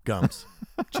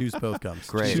 Choose both gums.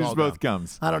 Great. Choose all both gum.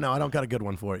 gums. I don't know. I don't got a good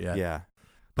one for it yet. Yeah.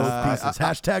 Both pieces.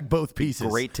 Hashtag both pieces.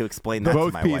 Great to explain that Both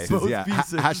to my pieces. wife. Both Yeah.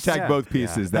 pieces. Hashtag Yeah. both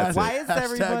pieces. That's Why it. is Hashtag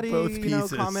everybody both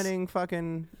pieces. commenting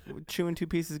fucking chewing two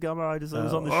pieces of gum? I just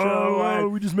was on the Oh, show.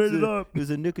 we just made it up. It was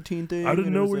a nicotine thing. I didn't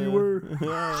and know it was where you were.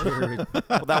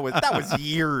 well, that was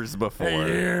years before.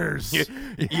 Years. You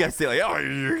gotta say like, oh,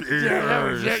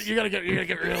 years. You gotta get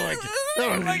real like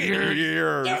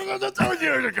Years. That was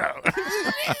years ago.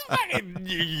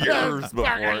 Years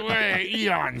before.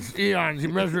 Eons. You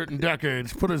measure it in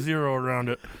decades. Put a zero around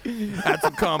it. Add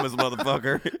some commas,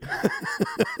 motherfucker.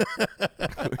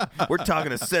 We're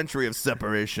talking a century of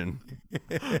separation.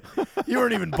 You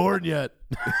weren't even born yet.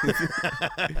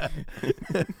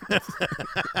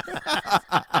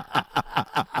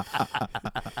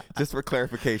 Just for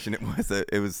clarification,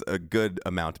 it was a good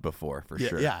amount before for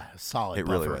sure. Yeah, solid. It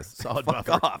really buffer. was. Solid Fuck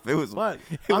buffer. off. It was What?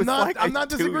 It I'm was not- like I'm not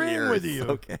 2 disagreeing with years. you.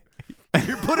 Okay.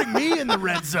 You're putting me in the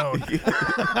red zone.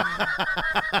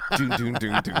 Doom, doom,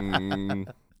 doom, doom.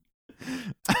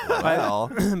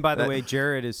 Well, By the way,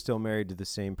 Jared is still married to the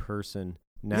same person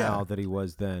now that he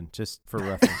was then, just for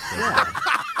reference.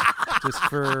 Just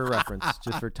for reference,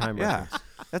 just for time yeah, reference.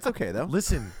 that's okay though.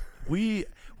 Listen, we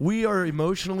are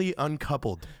emotionally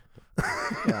uncoupled.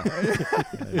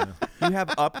 You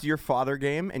have upped your father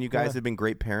game, and you guys have been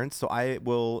great parents. So I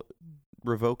will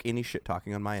revoke any shit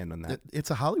talking on my end on that. It's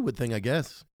a Hollywood thing, I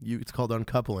guess. It's called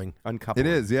uncoupling. Uncoupling. It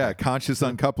is, yeah. Conscious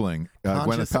uncoupling.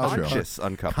 Gwyneth Paltrow. Conscious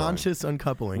uncoupling. Conscious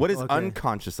uncoupling. What is Okay.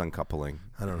 unconscious uncoupling?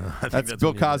 I don't know. I think That's Bill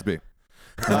when you- Cosby.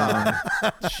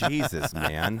 Jesus,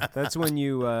 man. That's when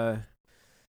you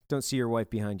don't see your wife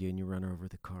behind you and you run her over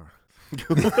the car.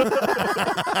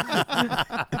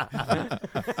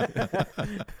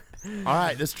 All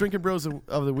right, this Drinking Bros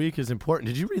of the Week is important.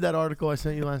 Did you read that article I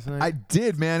sent you last night? I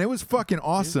did, man. It was fucking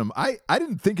awesome. I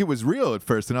didn't think it was real at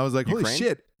first, and I was like, holy Ukraine?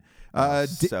 shit.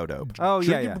 So dope. Oh,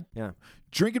 Drinking- yeah.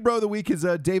 Drinking Bro of the Week is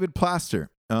David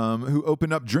Plaster, who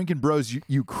opened up Drinking Bros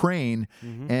Ukraine.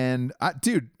 And,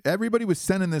 dude, everybody was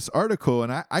sending this article,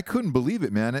 and I couldn't believe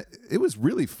it, man. It was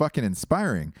really fucking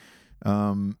inspiring.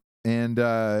 And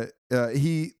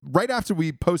he, right after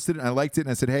we posted it, and I liked it,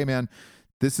 and I said, hey, man,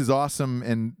 this is awesome,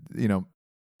 and, you know,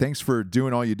 thanks for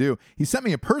doing all you do. He sent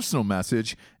me a personal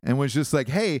message and was just like,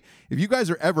 hey, if you guys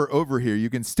are ever over here, you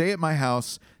can stay at my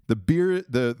house. The beer,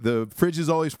 the fridge is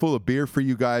always full of beer for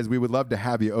you guys. We would love to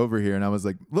have you over here. And I was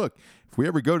like, look, if we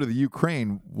ever go to the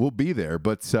Ukraine, we'll be there.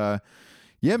 But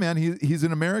yeah, man, he's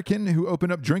an American who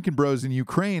opened up Drinking Bros in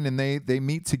Ukraine, and they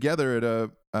meet together at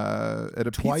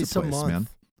a twice pizza a place, month. man.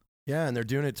 Yeah, and they're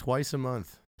doing it twice a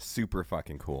month. Super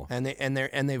fucking cool. And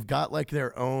they've got like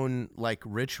their own like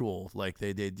ritual. Like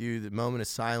they do the moment of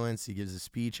silence. He gives a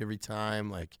speech every time.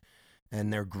 Like,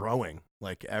 and they're growing.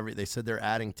 Like they said they're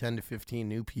adding 10 to 15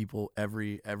 new people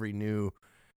every new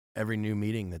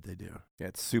meeting that they do. Yeah,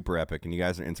 it's super epic, and you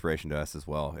guys are inspiration to us as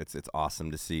well. It's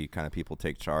awesome to see kind of people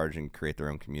take charge and create their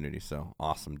own community. So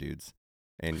awesome dudes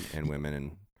and women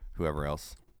and whoever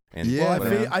else. And Yeah, Well,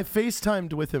 man. I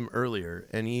FaceTimed with him earlier,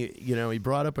 and he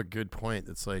brought up a good point.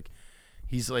 That's like,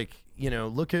 he's like,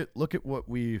 look at what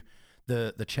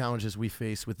the challenges we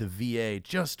face with the VA,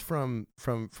 just from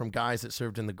guys that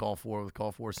served in the Gulf War with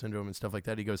Gulf War syndrome and stuff like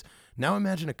that. He goes, now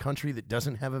imagine a country that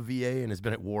doesn't have a VA and has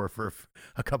been at war for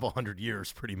a couple hundred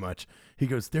years, pretty much. He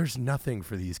goes, there's nothing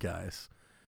for these guys,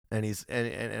 and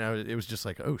it was just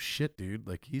like, oh shit, dude,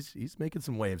 like he's making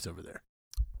some waves over there.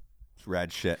 it's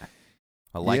rad shit.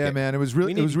 I like yeah, it. man, it was We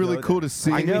really need to go cool there. to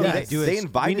see. I know. We They- need to do they a-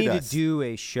 invited We need us. to do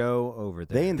a show over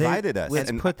there. They invited us. Let's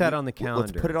and put that we- on the calendar.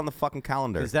 Let's put it on the fucking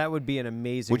calendar. because that would be an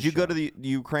amazing. Would you go show. to the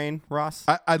Ukraine, Ross?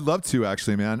 I'd love to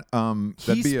actually, man. He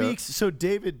That'd be speaks. So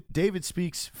David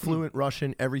speaks fluent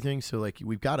Russian, everything. So like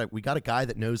we got a guy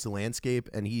that knows the landscape,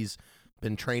 and he's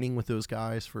been training with those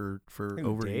guys for Who,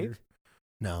 over a Dave? year.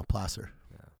 No, Placer.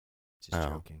 Just Oh.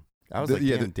 joking. I was The- like,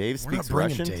 yeah, damn, the- Dave We're not speaks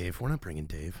bringing Russian. Dave. We're not bringing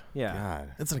Dave. Yeah.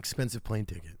 God. That's an expensive plane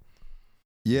ticket.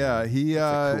 Yeah, he.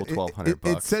 That's a cool $1,200 it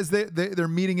bucks. says they're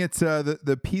meeting at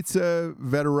the Pizza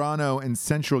Veterano in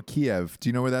central Kiev. Do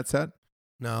you know where that's at?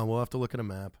 No, we'll have to look at a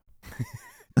map.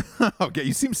 Okay,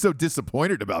 you seem so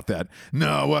disappointed about that.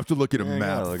 No, we'll have to look at a Yeah, I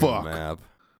map. gotta look at a Fuck. map.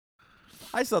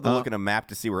 I still have to look at a map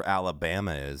to see where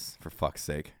Alabama is, for fuck's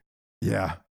sake.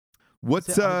 Yeah.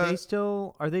 What's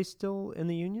So are they still in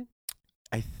the union?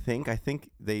 I think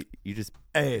you just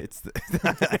Hey. it's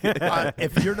the,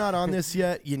 If you're not on this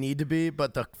yet, you need to be.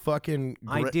 But the fucking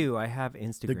I do. I have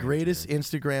Instagram. The greatest too.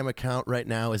 Instagram account right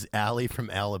now is Allie from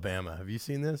Alabama. Have you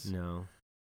seen this? No.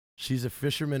 She's a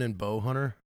fisherman and bow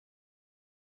hunter.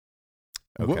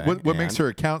 Okay, what makes and? her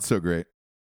account so great?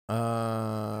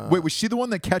 Wait, was she the one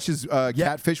that catches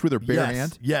catfish with her bare yes,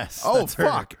 hand? Yes. Oh that's her.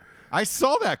 fuck! I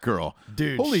saw that girl.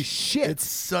 Dude. Holy sh- shit! It's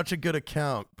such a good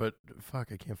account, but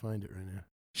fuck, I can't find it right now.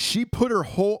 She put her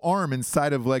whole arm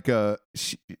inside of like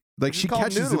she It's called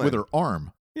catches it with noodling. her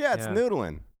arm. yeah, it's Yeah.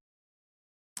 noodling.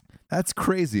 That's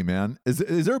crazy, man. Is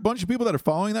there a bunch of people that are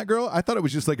following that girl? I thought it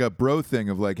was just like a bro thing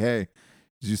of like, hey,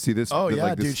 did you see this? Oh Like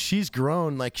yeah, this- dude, she's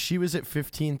grown. Like she was at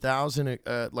 15,000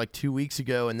 like 2 weeks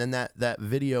ago, and then that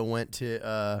video went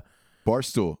to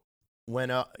Barstool.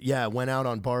 went out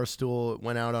on Barstool,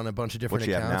 went out on a bunch of different What's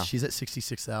she at accounts. now? She's at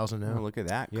 66,000 now. Oh, look at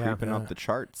that, Yeah. creeping Yeah. up the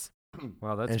charts.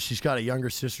 Wow, that's And she's got a younger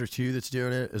sister too that's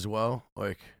doing it as well.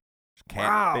 Like,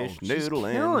 Catfish she's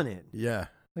noodling. killing it. yeah,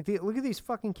 Like, look at these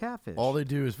fucking catfish. all they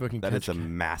do is fucking That catch is a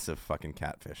massive fucking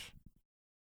catfish.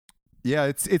 Yeah,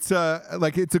 it's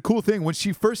a cool thing. When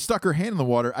she first stuck her hand in the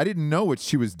water, I didn't know what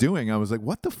she was doing. I was like,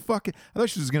 what the fuck? I thought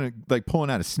she was gonna like pulling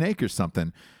out a snake or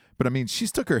something. But I mean, she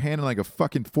stuck her hand in like a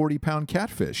fucking 40-pound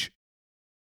catfish.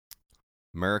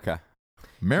 America.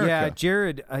 Yeah,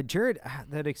 Jared,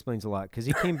 that explains a lot because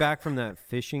he came back from that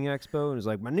fishing expo and was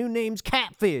like, "My new name's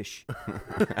Catfish."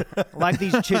 Like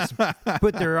these chicks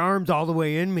put their arms all the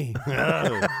way in me.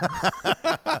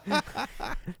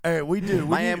 Hey, we do.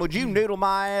 We Man, need, would you noodle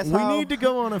my ass? we need to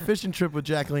go on a fishing trip with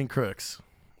Jacqueline Crooks.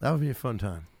 That would be a fun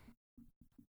time.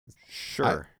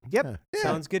 Sure. Yep, Yeah.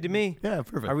 sounds good to me. Yeah,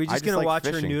 perfect. Are we I just just gonna like watch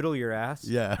her fishing. noodle your ass?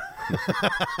 Yeah.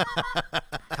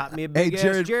 Caught me a big ass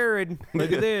Jared. Jared.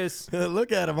 Look at this.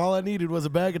 Look at him. All I needed was a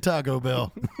bag of Taco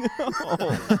Bell.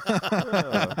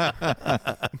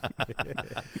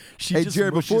 She Hey just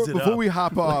Jared, mushes before it up. we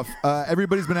hop off,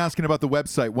 everybody's been asking about the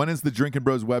website. When is the Drinking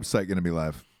Bros website going to be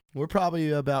live? We're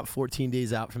probably about 14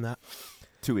 days out from that.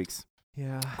 2 weeks.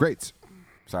 Yeah. Great.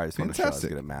 Sorry, I just want to show I was Fantastic.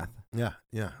 good at math. Yeah,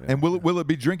 yeah. And will it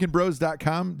be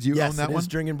drinkingbros.com? Do you Yes, own that it one? is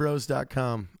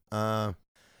drinkingbros.com.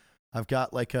 I've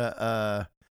got like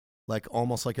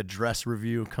almost like a dress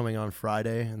review coming on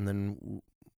Friday, and then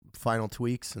final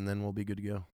tweaks, and then we'll be good to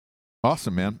go.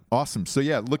 Awesome, man. Awesome. So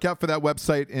yeah, look out for that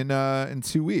website in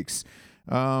 2 weeks.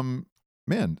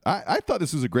 Man, I thought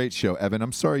this was a great show, Evan.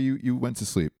 I'm sorry you went to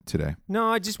sleep today. No,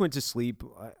 I just went to sleep.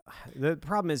 The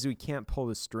problem is we can't pull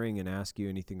the string and ask you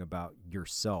anything about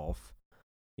yourself,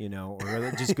 you know, or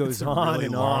it just goes a on really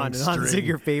and long on and on. It's like string.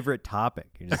 your favorite topic.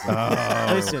 You're just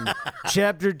like, listen,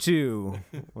 chapter 2.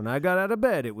 When I got out of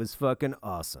bed, it was fucking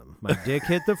awesome. My dick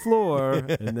hit the floor,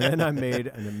 and then I made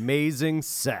an amazing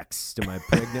sex to my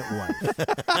pregnant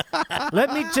wife.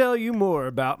 Let me tell you more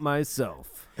about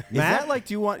myself. Is that like,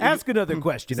 do you want... Ask another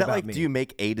question Is that about like, me. do you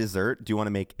make a dessert? Do you want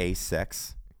to make a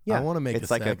sex? Yeah. I want to make It's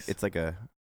a like sex.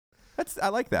 I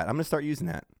like that. I'm going to start using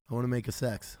that. I want to make a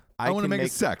sex. I wanna can make a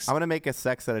sex. I want to make a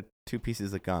sex out of 2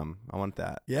 pieces of gum. I want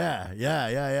that. Yeah.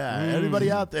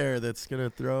 Everybody out there that's gonna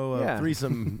throw a Yeah.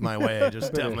 threesome my way,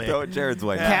 just tell me. Throw it Jared's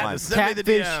way. Yeah, not mine. just send me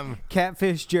the DM.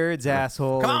 Catfish Jared's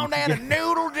asshole. Come on down and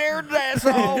noodle Jared's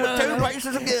asshole with 2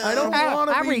 pieces of gum. I don't want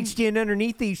to I be. reached in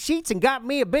underneath these sheets and got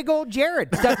me a big old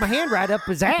Jared. Stuck my hand right up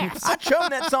his ass. I chum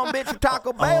that son bitch with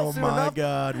Taco Bell Oh soon my enough.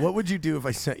 God! What would you do if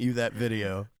I sent you that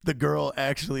video? The girl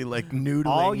actually like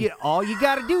noodling. All you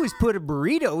got to do is put a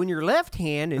burrito in your left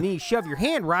hand and then you shove your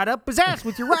hand right up his ass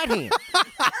with your right hand.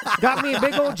 Got me a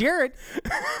big old Jared.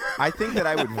 I think that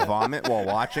I would vomit while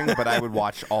watching, but I would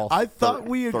watch all. I thought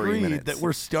we 3 agreed minutes. that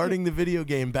we're starting the video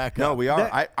game back No, up. we are.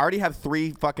 I already have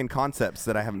 3 fucking concepts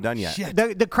that I haven't done yet. Shit.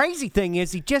 The crazy thing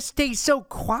is he just stays so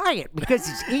quiet because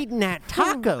he's eating that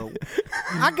taco.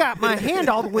 I got my hand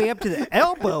all the way up to the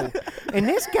elbow, and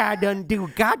this guy doesn't do a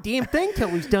goddamn thing till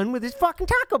he's done with his fucking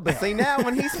Taco Bell. See, now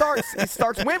when he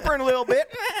starts whimpering a little bit,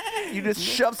 you just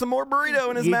shove some more burrito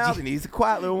in his You mouth, ju- and he's a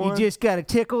quiet little You one. just got to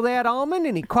tickle that almond,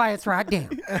 and he quiets right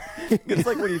down. It's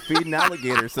like when you feed an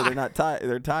alligator so they're not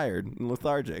they're tired and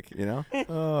lethargic, you know?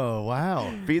 Oh,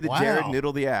 wow. Feed the Wow. Jared,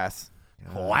 noodle the ass.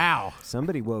 Wow.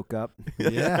 Somebody woke up.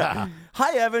 Yeah.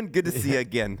 Hi, Evan. Good to see you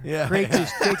again. Yeah. Great to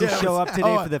show up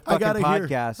today for the fucking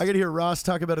podcast. I got to hear Ross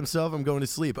talk about himself. I'm going to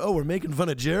sleep. Oh, we're making fun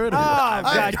of Jared? Oh,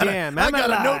 I goddamn. I I'm got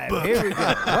a alive. notebook. Here we go.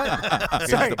 What? Here's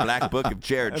Sorry. the black book of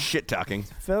Jared shit talking.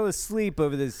 Fell asleep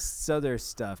over this other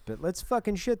stuff, but let's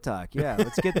fucking shit talk. Yeah,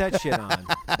 let's get that shit on.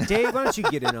 Dave, why don't you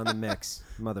get in on the mix,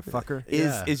 motherfucker?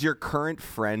 Yeah. Is your current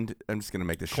friend? I'm just gonna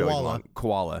make this show Koala. long.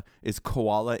 Koala is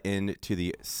Koala into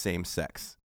the same sex?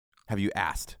 Have you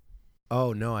asked?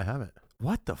 Oh, no, I haven't.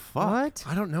 What the fuck? What?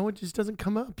 I don't know. It just doesn't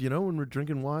come up, when we're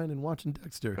drinking wine and watching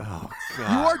Dexter. Oh You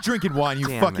are drinking wine, you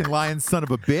Damn fucking it. lying son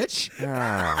of a bitch.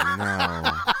 Oh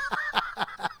no.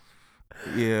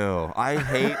 Ew. I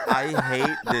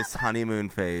hate this honeymoon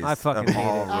phase I fucking of hate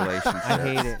all it. relationships. I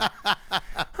hate it.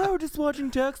 Oh, just watching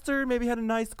Dexter. Maybe had a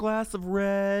nice glass of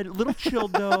red. A little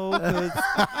chilled though,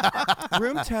 'cause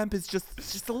room temp is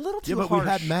just a little too Yeah, but harsh. we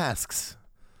had masks.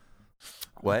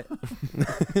 What?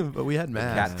 But we had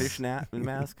masks. Catfish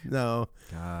mask? No.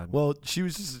 God. Well, she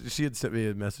had sent me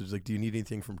a message like, "Do you need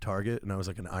anything from Target?" And I was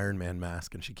like, "An Iron Man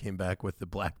mask," and she came back with the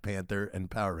Black Panther and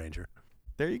Power Ranger.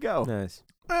 There you go. Nice.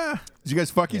 Did you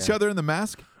guys fuck each other in the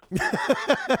mask?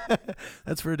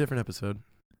 That's for a different episode.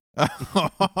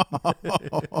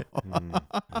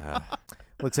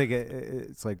 Looks like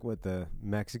it's like what the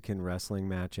Mexican wrestling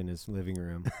match in his living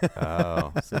room.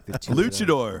 Oh, It's like the two of them.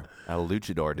 Luchador. a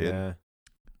luchador, dude. Yeah.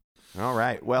 All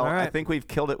right. Well, All I right. think we've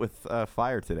killed it with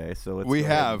fire today. So let's We go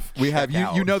ahead have. and We have.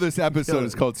 check You out. know this episode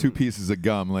is called Two Pieces of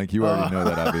Gum. Like, you already know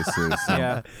that, obviously. So.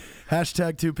 Yeah.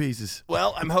 Hashtag 2 pieces.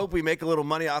 Well, I'm hope we make a little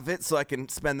money off it so I can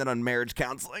spend it on marriage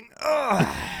counseling.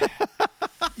 Ugh.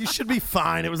 You should be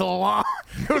fine. It was a long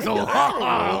time. It was a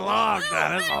long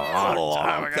time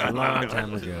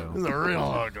ago. It was a real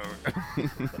long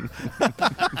time.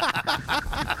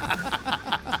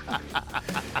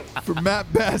 For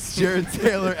Matt Best, Jared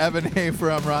Taylor, Evan Hafer,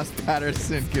 I'm Ross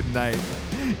Patterson. Good night.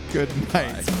 Good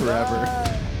night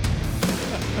forever.